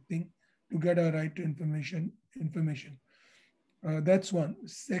 weeks, I think, to get our right to information. That's one.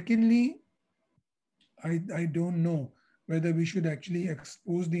 Secondly, I don't know whether we should actually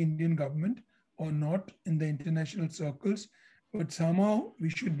expose the Indian government or not in the international circles, but somehow we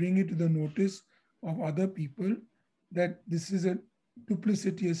should bring it to the notice of other people that this is a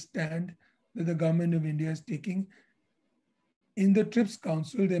duplicitous stand that the government of India is taking. In the TRIPS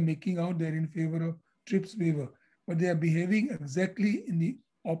Council, they're making out they're in favor of TRIPS waiver, but they are behaving exactly in the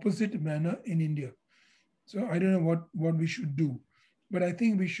opposite manner in India. So I don't know what we should do, but I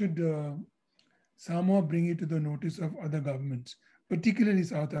think we should somehow bring it to the notice of other governments, particularly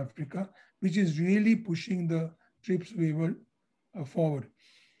South Africa, which is really pushing the TRIPS waiver forward.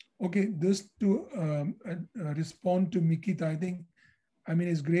 Okay, just to respond to Mykyta, I mean,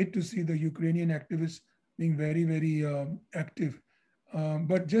 it's great to see the Ukrainian activists being very, very active.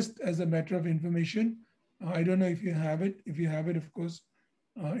 But just as a matter of information, I don't know if you have it. If you have it, of course,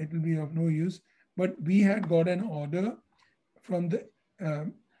 it will be of no use. But we had got an order from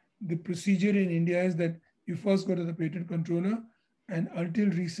the procedure in India is that you first go to the patent controller, and until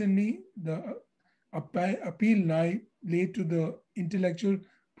recently, the appeal lay to the Intellectual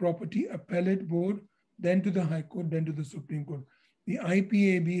Property Appellate Board, then to the High Court, then to the Supreme Court. The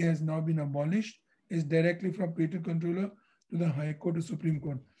IPAB has now been abolished. It's directly from patent controller to the High Court to Supreme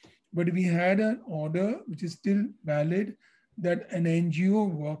Court. But we had an order, which is still valid, that an NGO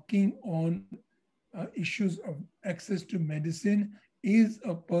working on issues of access to medicine is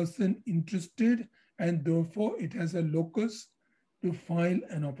a person interested, and therefore it has a locus to file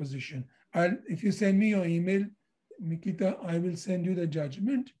an opposition. If you send me your email, Mykyta, I will send you the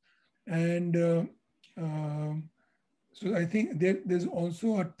judgment. And so I think there's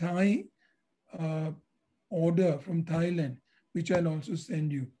also a Thai order from Thailand, which I'll also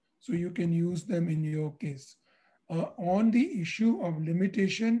send you. So you can use them in your case. On the issue of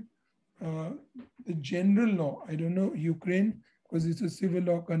limitation, the general law, I don't know, Ukraine, because it's a civil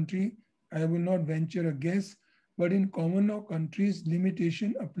law country, I will not venture a guess, but in common law countries,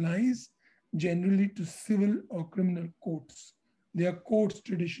 limitation applies generally to civil or criminal courts. They are courts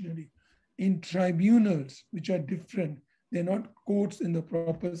traditionally. In tribunals, which are different, they're not courts in the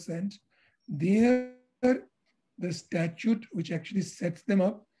proper sense, there the statute which actually sets them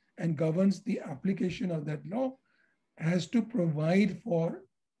up and governs the application of that law has to provide for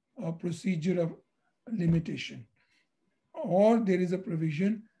a procedure of limitation. Or there is a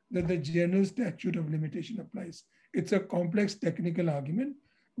provision that the general statute of limitation applies. It's a complex technical argument,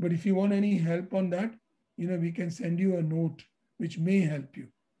 but if you want any help on that, we can send you a note which may help you.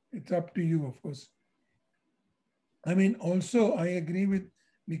 It's up to you, of course. I mean, also, I agree with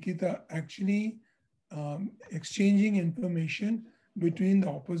Mykyta, actually exchanging information between the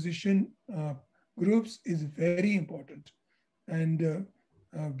opposition groups is very important. And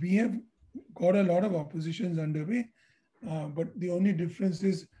we have got a lot of oppositions underway, but the only difference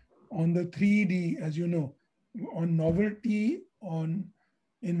is on the 3D, as you know, on novelty, on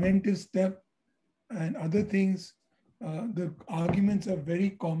inventive step, and other things, the arguments are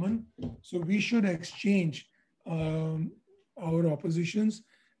very common. So we should exchange our oppositions.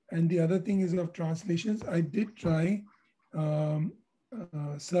 And the other thing is of translations. I did try,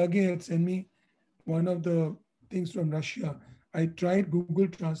 Sergey had sent me one of the things from Russia. I tried Google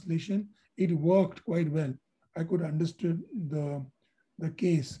Translation. It worked quite well. I could understand the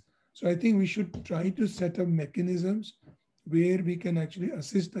case. So I think we should try to set up mechanisms where we can actually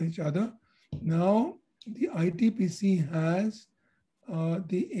assist each other. Now, the ITPC has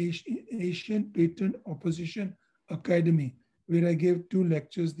the Asian Patent Opposition Academy, where I gave 2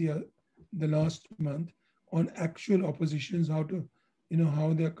 lectures the last month on actual oppositions, how to,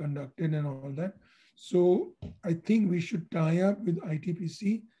 how they're conducted and all that. So I think we should tie up with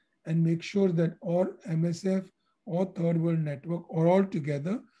ITPC and make sure that or MSF or Third World Network or all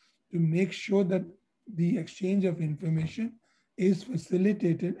together to make sure that the exchange of information is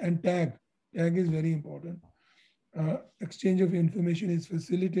facilitated, and tag is very important. exchange of information is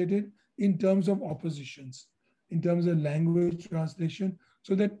facilitated in terms of oppositions, in terms of language translation,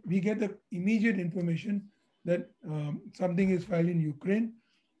 so that we get the immediate information that something is filed in Ukraine.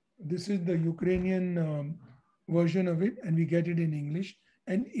 This is the Ukrainian version of it, and we get it in English.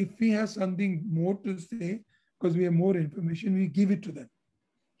 And if we have something more to say, because we have more information, we give it to them.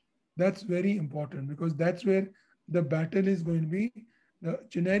 That's very important, because that's where the battle is going to be. The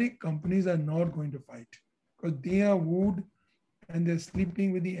generic companies are not going to fight, because they are wooed and they're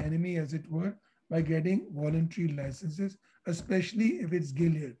sleeping with the enemy, as it were, by getting voluntary licenses, especially if it's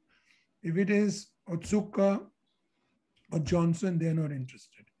Gilead. If it is Otsuka or Johnson, they're not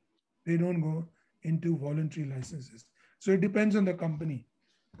interested. They don't go into voluntary licenses. So it depends on the company.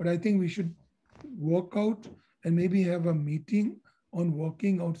 But I think we should work out and maybe have a meeting on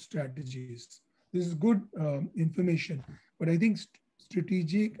working out strategies. This is good information, but I think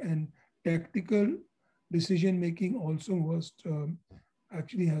strategic and tactical decision-making also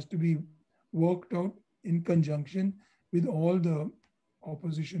actually has to be worked out in conjunction with all the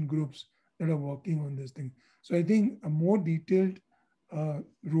opposition groups that are working on this thing. So I think a more detailed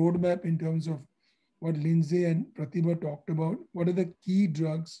roadmap in terms of what Lindsay and Pratibha talked about, what are the key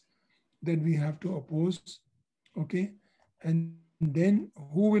drugs that we have to oppose, okay? And then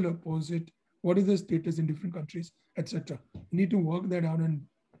who will oppose it? What is the status in different countries, etc. We need to work that out. And,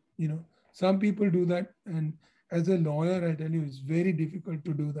 you know, some people do that. And as a lawyer, I tell you, it's very difficult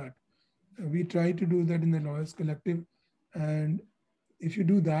to do that. We try to do that in the Lawyers Collective. And if you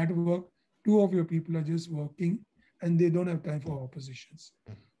do that work, two of your people are just working and they don't have time for oppositions.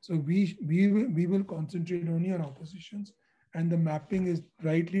 So we will concentrate only on oppositions, and the mapping is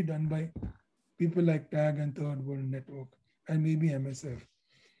rightly done by people like TAG and Third World Network and maybe MSF.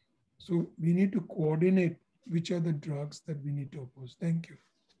 So we need to coordinate which are the drugs that we need to oppose. Thank you.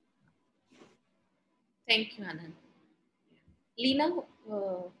 Thank you, Anand. Leena,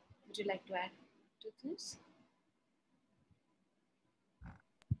 would you like to add to this?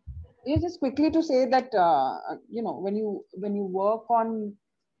 Yeah, just quickly to say that you know, when you work on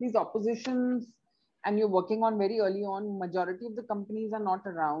these oppositions and you're working on very early on, majority of the companies are not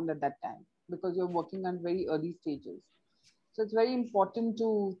around at that time because you're working on very early stages. So it's very important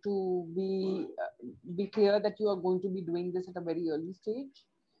to be clear that you are going to be doing this at a very early stage.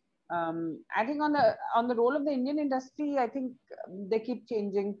 I think on the role of the Indian industry, I think they keep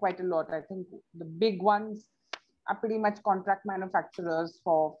changing quite a lot. I think the big ones are pretty much contract manufacturers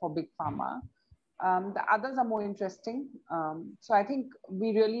for big pharma. The others are more interesting. So I think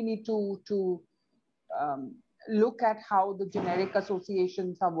we really need to look at how the generic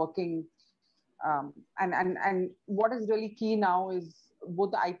associations are working. And what is really key now is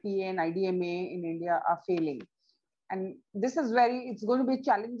both the IPA and IDMA in India are failing. And this is it's going to be a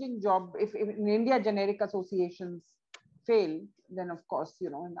challenging job. If in India generic associations fail, then of course, you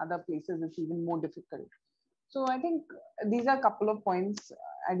know, in other places it's even more difficult. So I think these are a couple of points.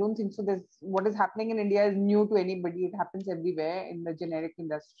 I don't think so. What is happening in India is new to anybody. It happens everywhere in the generic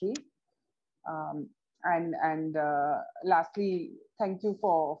industry. And lastly, thank you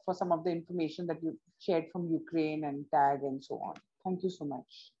for some of the information that you shared from Ukraine and TAG and so on. Thank you so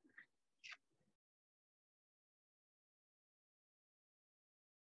much.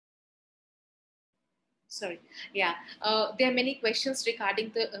 Sorry. Yeah, there are many questions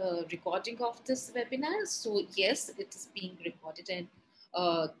regarding the recording of this webinar. So yes, it is being recorded and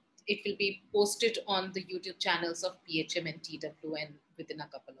it will be posted on the YouTube channels of PHM and TWN within a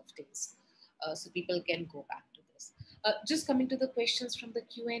couple of days. So people can go back to this. Just coming to the questions from the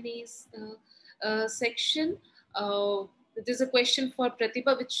Q&As section. There's a question for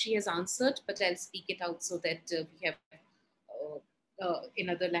Pratibha, which she has answered, but I'll speak it out so that we have in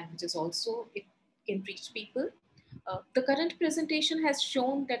other languages also. It can reach people. The current presentation has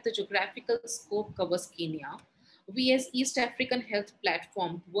shown that the geographical scope covers Kenya. We as East African Health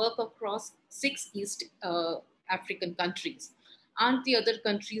Platform work across 6 East African countries. Aren't the other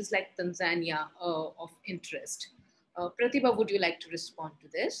countries like Tanzania of interest? Pratibha, would you like to respond to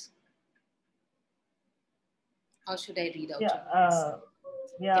this? Or should I read out?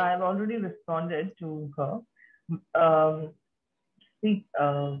 Yeah, I've already responded to her. See,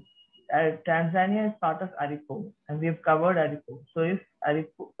 Tanzania is part of ARIPO, and we have covered ARIPO. So if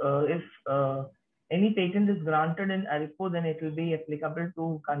any patent is granted in ARIPO, then it will be applicable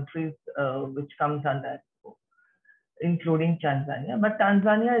to countries which comes under ARIPO, including Tanzania. But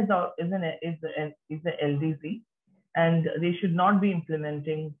Tanzania is a LDC, and they should not be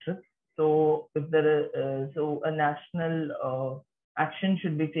implementing TRIPS. So if so a national action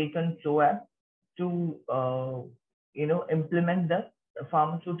should be taken so as to implement the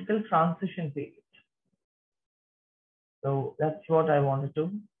pharmaceutical transition period. So that's what I wanted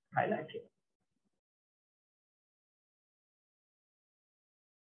to highlight here.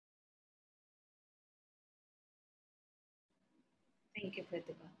 Thank you,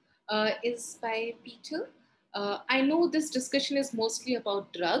 Pratibha. Is by Peter. I know this discussion is mostly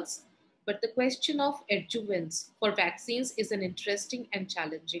about drugs, but the question of adjuvants for vaccines is an interesting and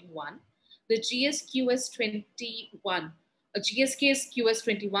challenging one. The GSQS21, GSK's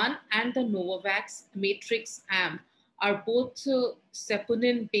QS21 and the Novavax Matrix AM are both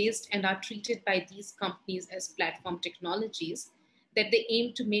saponin-based and are treated by these companies as platform technologies that they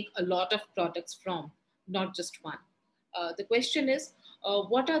aim to make a lot of products from, not just one. The question is,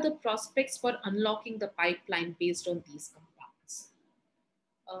 what are the prospects for unlocking the pipeline based on these compounds?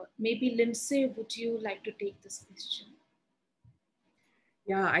 Maybe Lindsay, would you like to take this question?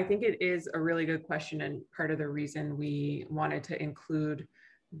 Yeah, I think it is a really good question, and part of the reason we wanted to include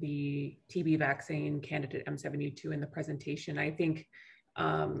the TB vaccine candidate M72 in the presentation. I think,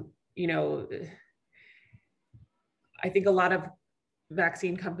 you know, I think a lot of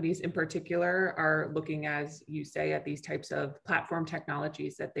vaccine companies in particular are looking, as you say, at these types of platform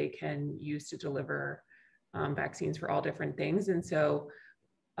technologies that they can use to deliver vaccines for all different things. And so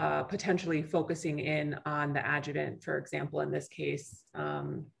potentially focusing in on the adjuvant, for example, in this case,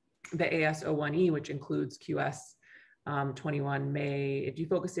 the AS01E, which includes QS21 may, if you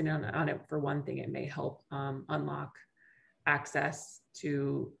focus in on it for one thing, it may help unlock access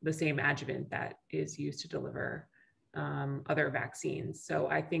to the same adjuvant that is used to deliver other vaccines. So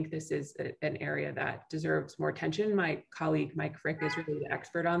I think this is an area that deserves more attention. My colleague, Mike Frick, is really the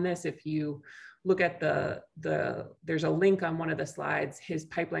expert on this. If you look at there's a link on one of the slides, his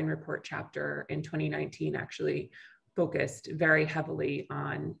pipeline report chapter in 2019 actually focused very heavily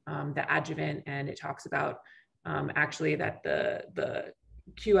on the adjuvant, and it talks about actually that the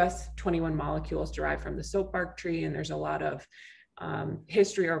QS21 molecules derived from the soapbark tree, and there's a lot of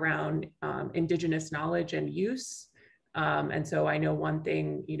history around indigenous knowledge and use. And so I know one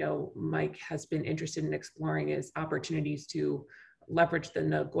thing, you know, Mike has been interested in exploring is opportunities to leverage the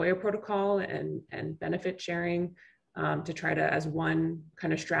Nagoya protocol and benefit sharing to try to, as one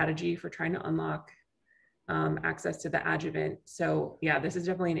kind of strategy for trying to unlock access to the adjuvant. So yeah, this is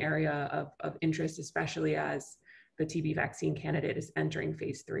definitely an area of interest, especially as the TB vaccine candidate is entering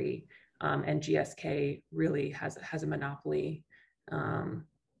phase 3, and GSK really has a monopoly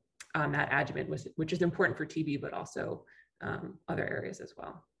on that adjuvant, which is important for TB, but also other areas as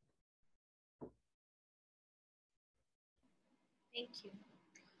well. Thank you.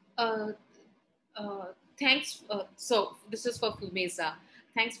 Thanks. So this is for Phumeza.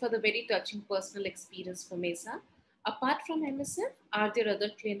 Thanks for the very touching personal experience, Phumeza. Apart from MSF, are there other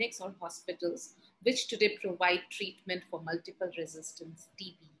clinics or hospitals which today provide treatment for multiple resistance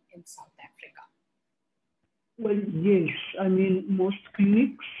TB in South Africa? Well, yes. I mean, most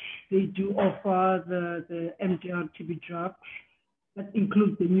clinics, they do offer the MDR-TB drugs that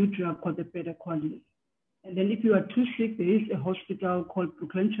include the new drug called the beta-quality. And then if you are too sick, there is a hospital called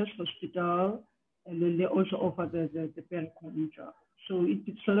Brooklands Hospital, and then they also offer the beta-quality drug. So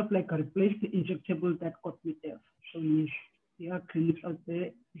it's sort of like a replace the injectable that got me deaf. So yes, there are clinics out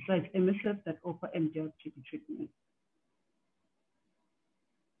there besides MSF that offer MDR-TB treatment.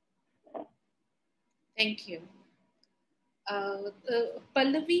 Thank you.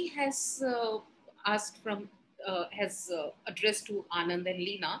 Pallavi has addressed to Anand and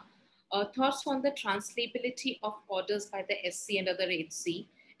Leena thoughts on the translatability of orders by the SC and other HC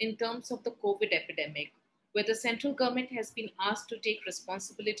in terms of the COVID epidemic, where the central government has been asked to take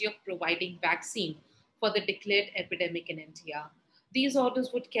responsibility of providing vaccine for the declared epidemic in India. These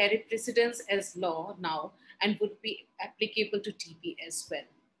orders would carry precedence as law now and would be applicable to TB as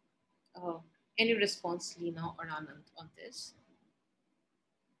well. Any response, Leena or Anand, on this?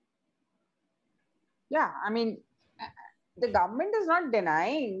 Yeah, I mean, the government is not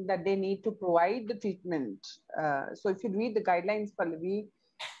denying that they need to provide the treatment. So if you read the guidelines, Pallavi,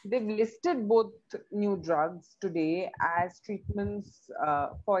 they've listed both new drugs today as treatments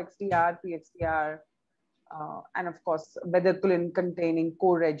for XDR, PXDR, and of course, bedaquiline containing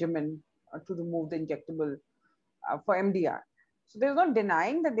co-regimen to remove the injectable for MDR. So they're not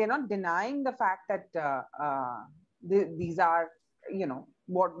denying that, they're not denying the fact that these are, you know,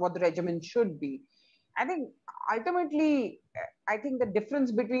 what the regimen should be. I think ultimately, I think the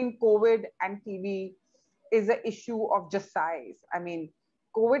difference between COVID and TB is an issue of just size. I mean,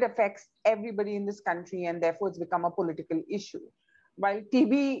 COVID affects everybody in this country and therefore it's become a political issue. While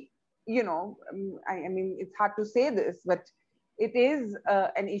TB, you know, I mean, it's hard to say this, but it is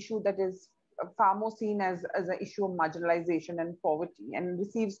an issue that is far more seen as an issue of marginalization and poverty and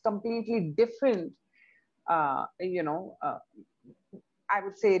receives completely different I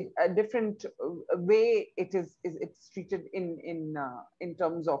would say a different way it's treated in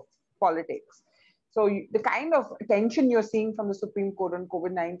terms of politics. So the kind of attention you're seeing from the Supreme Court on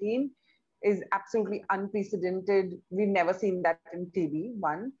COVID-19 is absolutely unprecedented. We've never seen that in TB,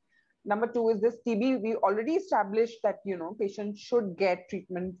 one. Number two is this TB, we already established that, patients should get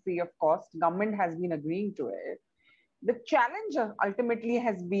treatment free of cost. Government has been agreeing to it. The challenge ultimately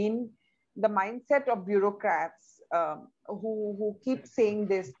has been the mindset of bureaucrats who keep saying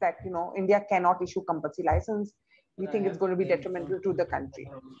this, that, India cannot issue compulsory license. We think it's going to be detrimental to the country.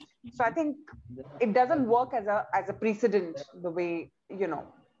 So I think it doesn't work as a precedent the way, the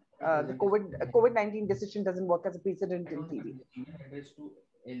COVID-19 decision doesn't work as a precedent in TB.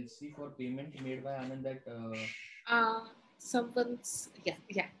 LC for payment made by Anand that someone's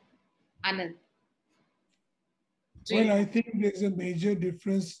Anand. Well, I think there's a major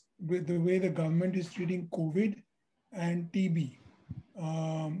difference with the way the government is treating COVID and TB.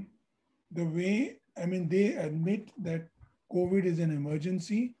 The way, they admit that COVID is an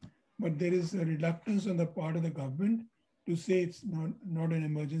emergency, but there is a reluctance on the part of the government to say it's not an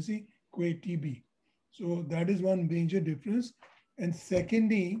emergency, TB. So that is one major difference. And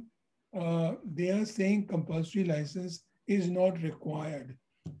secondly, they are saying compulsory license is not required.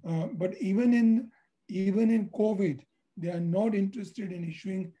 But even in COVID, they are not interested in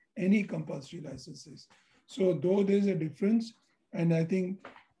issuing any compulsory licenses. So though there's a difference, and I think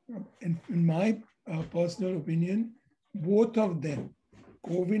in my personal opinion, both of them,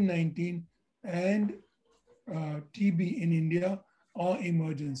 COVID-19 and TB in India, are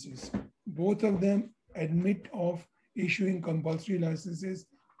emergencies. Both of them admit of issuing compulsory licenses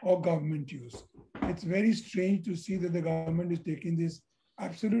or government use. It's very strange to see that the government is taking this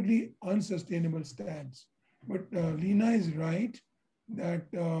absolutely unsustainable stance. But Leena is right that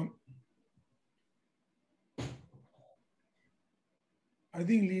I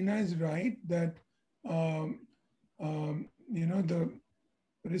think Leena is right that the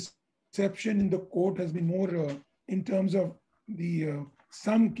reception in the court has been more in terms of the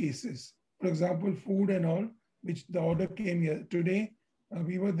some cases. For example, food and all, which the order came here today.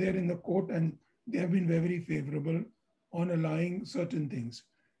 We were there in the court and they have been very favorable on allowing certain things.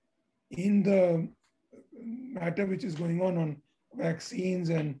 In the matter which is going on vaccines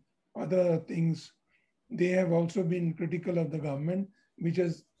and other things, they have also been critical of the government, which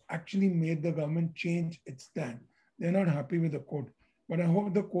has actually made the government change its stand. They're not happy with the court. But I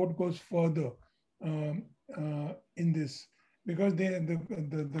hope the court goes further in this, because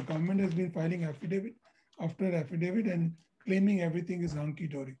the government has been filing affidavit after affidavit and claiming everything is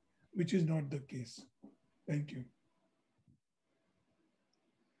hunky-dory, which is not the case. Thank you.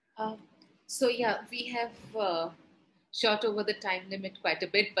 So yeah, we have shot over the time limit quite a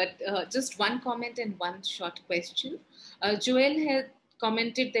bit, but just one comment and one short question. Joel had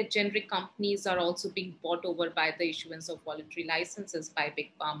commented that generic companies are also being bought over by the issuance of voluntary licenses by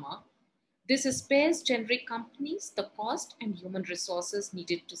Big Pharma. This spares generic companies the cost and human resources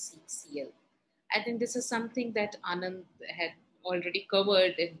needed to seek CL. I think this is something that Anand had already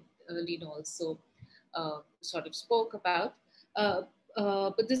covered and Leena also sort of spoke about.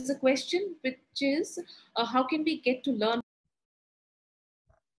 But this is a question which is, how can we get to learn?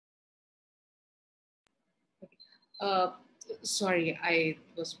 Sorry, I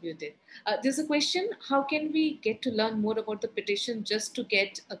was muted. There's a question, how can we get to learn more about the petition just to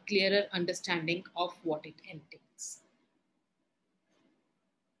get a clearer understanding of what it entails?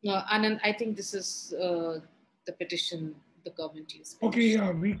 Anand, I think this is the petition the government used. Okay,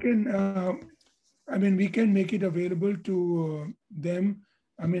 yeah, we can, we can make it available to them.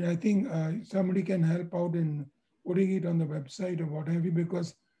 I think somebody can help out in putting it on the website or what have you,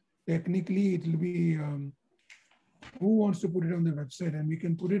 because technically it will be, who wants to put it on the website, and we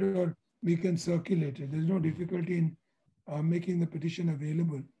can put it or we can circulate it. There's no difficulty in making the petition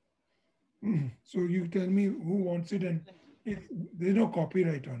available. So you tell me who wants it, and there's no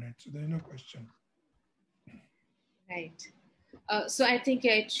copyright on it, so there's no question. Right. So I think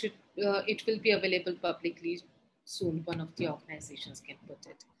it will be available publicly soon. One of the organizations can put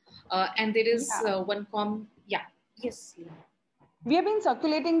it. And there is one yes. We have been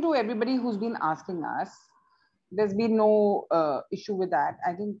circulating to everybody who's been asking us. There's been no issue with that.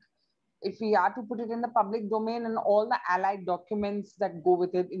 I think if we are to put it in the public domain and all the allied documents that go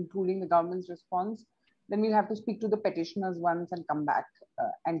with it, including the government's response, then we'll have to speak to the petitioners once and come back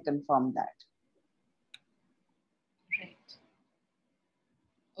and confirm that. Right.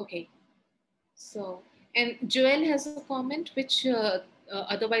 Okay. So, and Joel has a comment which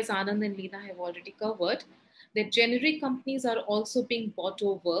otherwise Anand and Leena have already covered, that generic companies are also being bought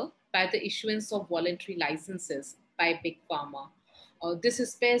over by the issuance of voluntary licenses by Big Pharma. This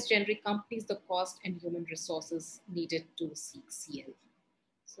spares generic companies the cost and human resources needed to seek CL.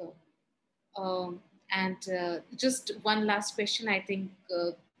 So, just one last question, I think,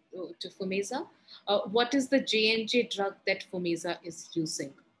 to Phumeza. What is the J&J drug that Phumeza is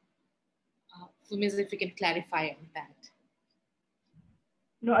using? Phumeza, if you can clarify on that.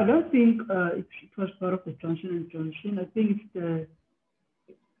 No, I don't think it was part of the Johnson & Johnson. I think it's the,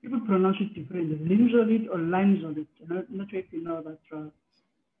 people pronounce it differently, Linzolid or Linzolid. I'm not sure if you know that drug.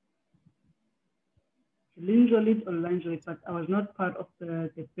 Linzolid or Linzolid, but I was not part of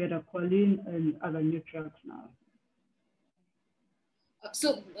the betacholine and other new drugs now.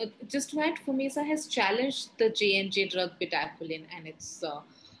 So just to add, Phumeza has challenged the J&J drug betacholine and its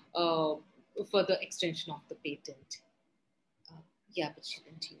further extension of the patent. Yeah, but she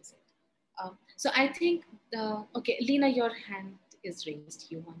didn't use it. So I think, okay, Leena, your hand is raised.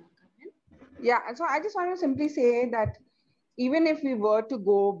 You want to come in? Yeah, so I just want to simply say that even if we were to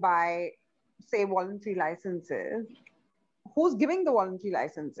go by, say, voluntary licenses, who's giving the voluntary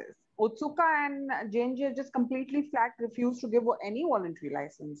licenses? Otsuka and J&J just completely flat refused to give any voluntary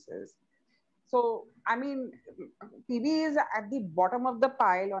licenses. So, I mean, TB is at the bottom of the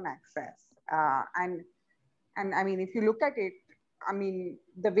pile on access. And I mean, if you look at it, I mean,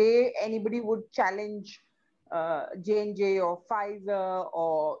 the way anybody would challenge J&J or Pfizer,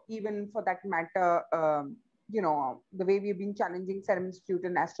 or even for that matter, you know, the way we've been challenging Serum Institute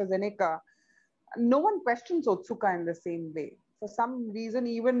and AstraZeneca, no one questions Otsuka in the same way. For some reason,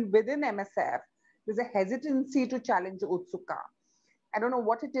 even within MSF, there's a hesitancy to challenge Otsuka. I don't know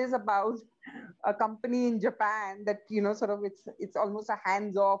what it is about a company in Japan that, you know, sort of it's almost a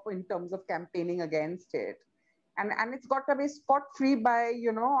hands-off in terms of campaigning against it. And it's got away scot-free by,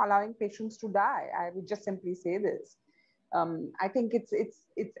 you know, allowing patients to die. I would just simply say this. I think it's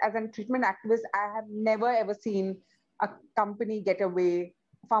as a treatment activist, I have never ever seen a company get away,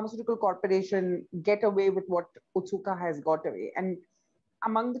 pharmaceutical corporation get away with what Otsuka has got away. And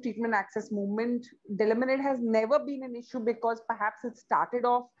among the treatment access movement, Delaminate has never been an issue because perhaps it started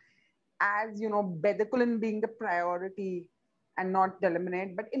off as, you know, bedaquiline being the priority and not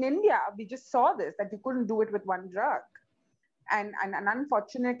Delaminate. But in India, we just saw this, that you couldn't do it with one drug. And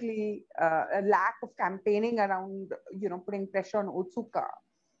unfortunately, a lack of campaigning around, you know, putting pressure on Otsuka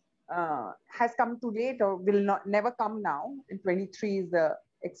has come too late, or will never come now. In 23 is the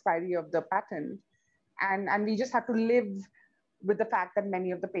expiry of the patent. And we just have to live with the fact that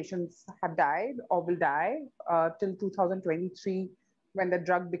many of the patients have died or will die till 2023 when the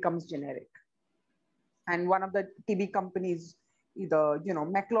drug becomes generic. And one of the TB companies, either, you know,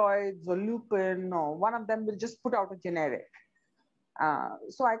 Macleods or Lupin, or one of them will just put out a generic.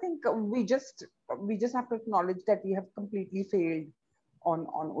 So I think we just have to acknowledge that we have completely failed on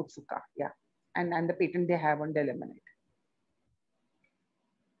Otsuka, yeah, and the patent they have on Delaminate.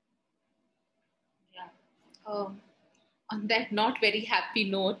 Yeah. On that not very happy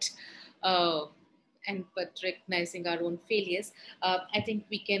note, but recognizing our own failures, I think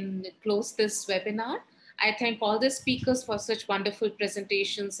we can close this webinar. I thank all the speakers for such wonderful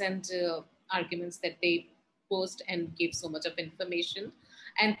presentations and arguments that they posed and gave so much of information.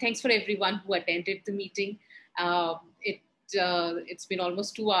 And thanks for everyone who attended the meeting. It's been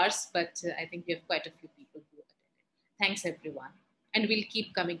almost 2 hours, but I think we have quite a few people who attended. Thanks, everyone. And we'll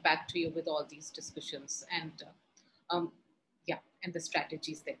keep coming back to you with all these discussions and, and the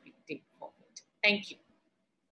strategies that we take forward. Thank you.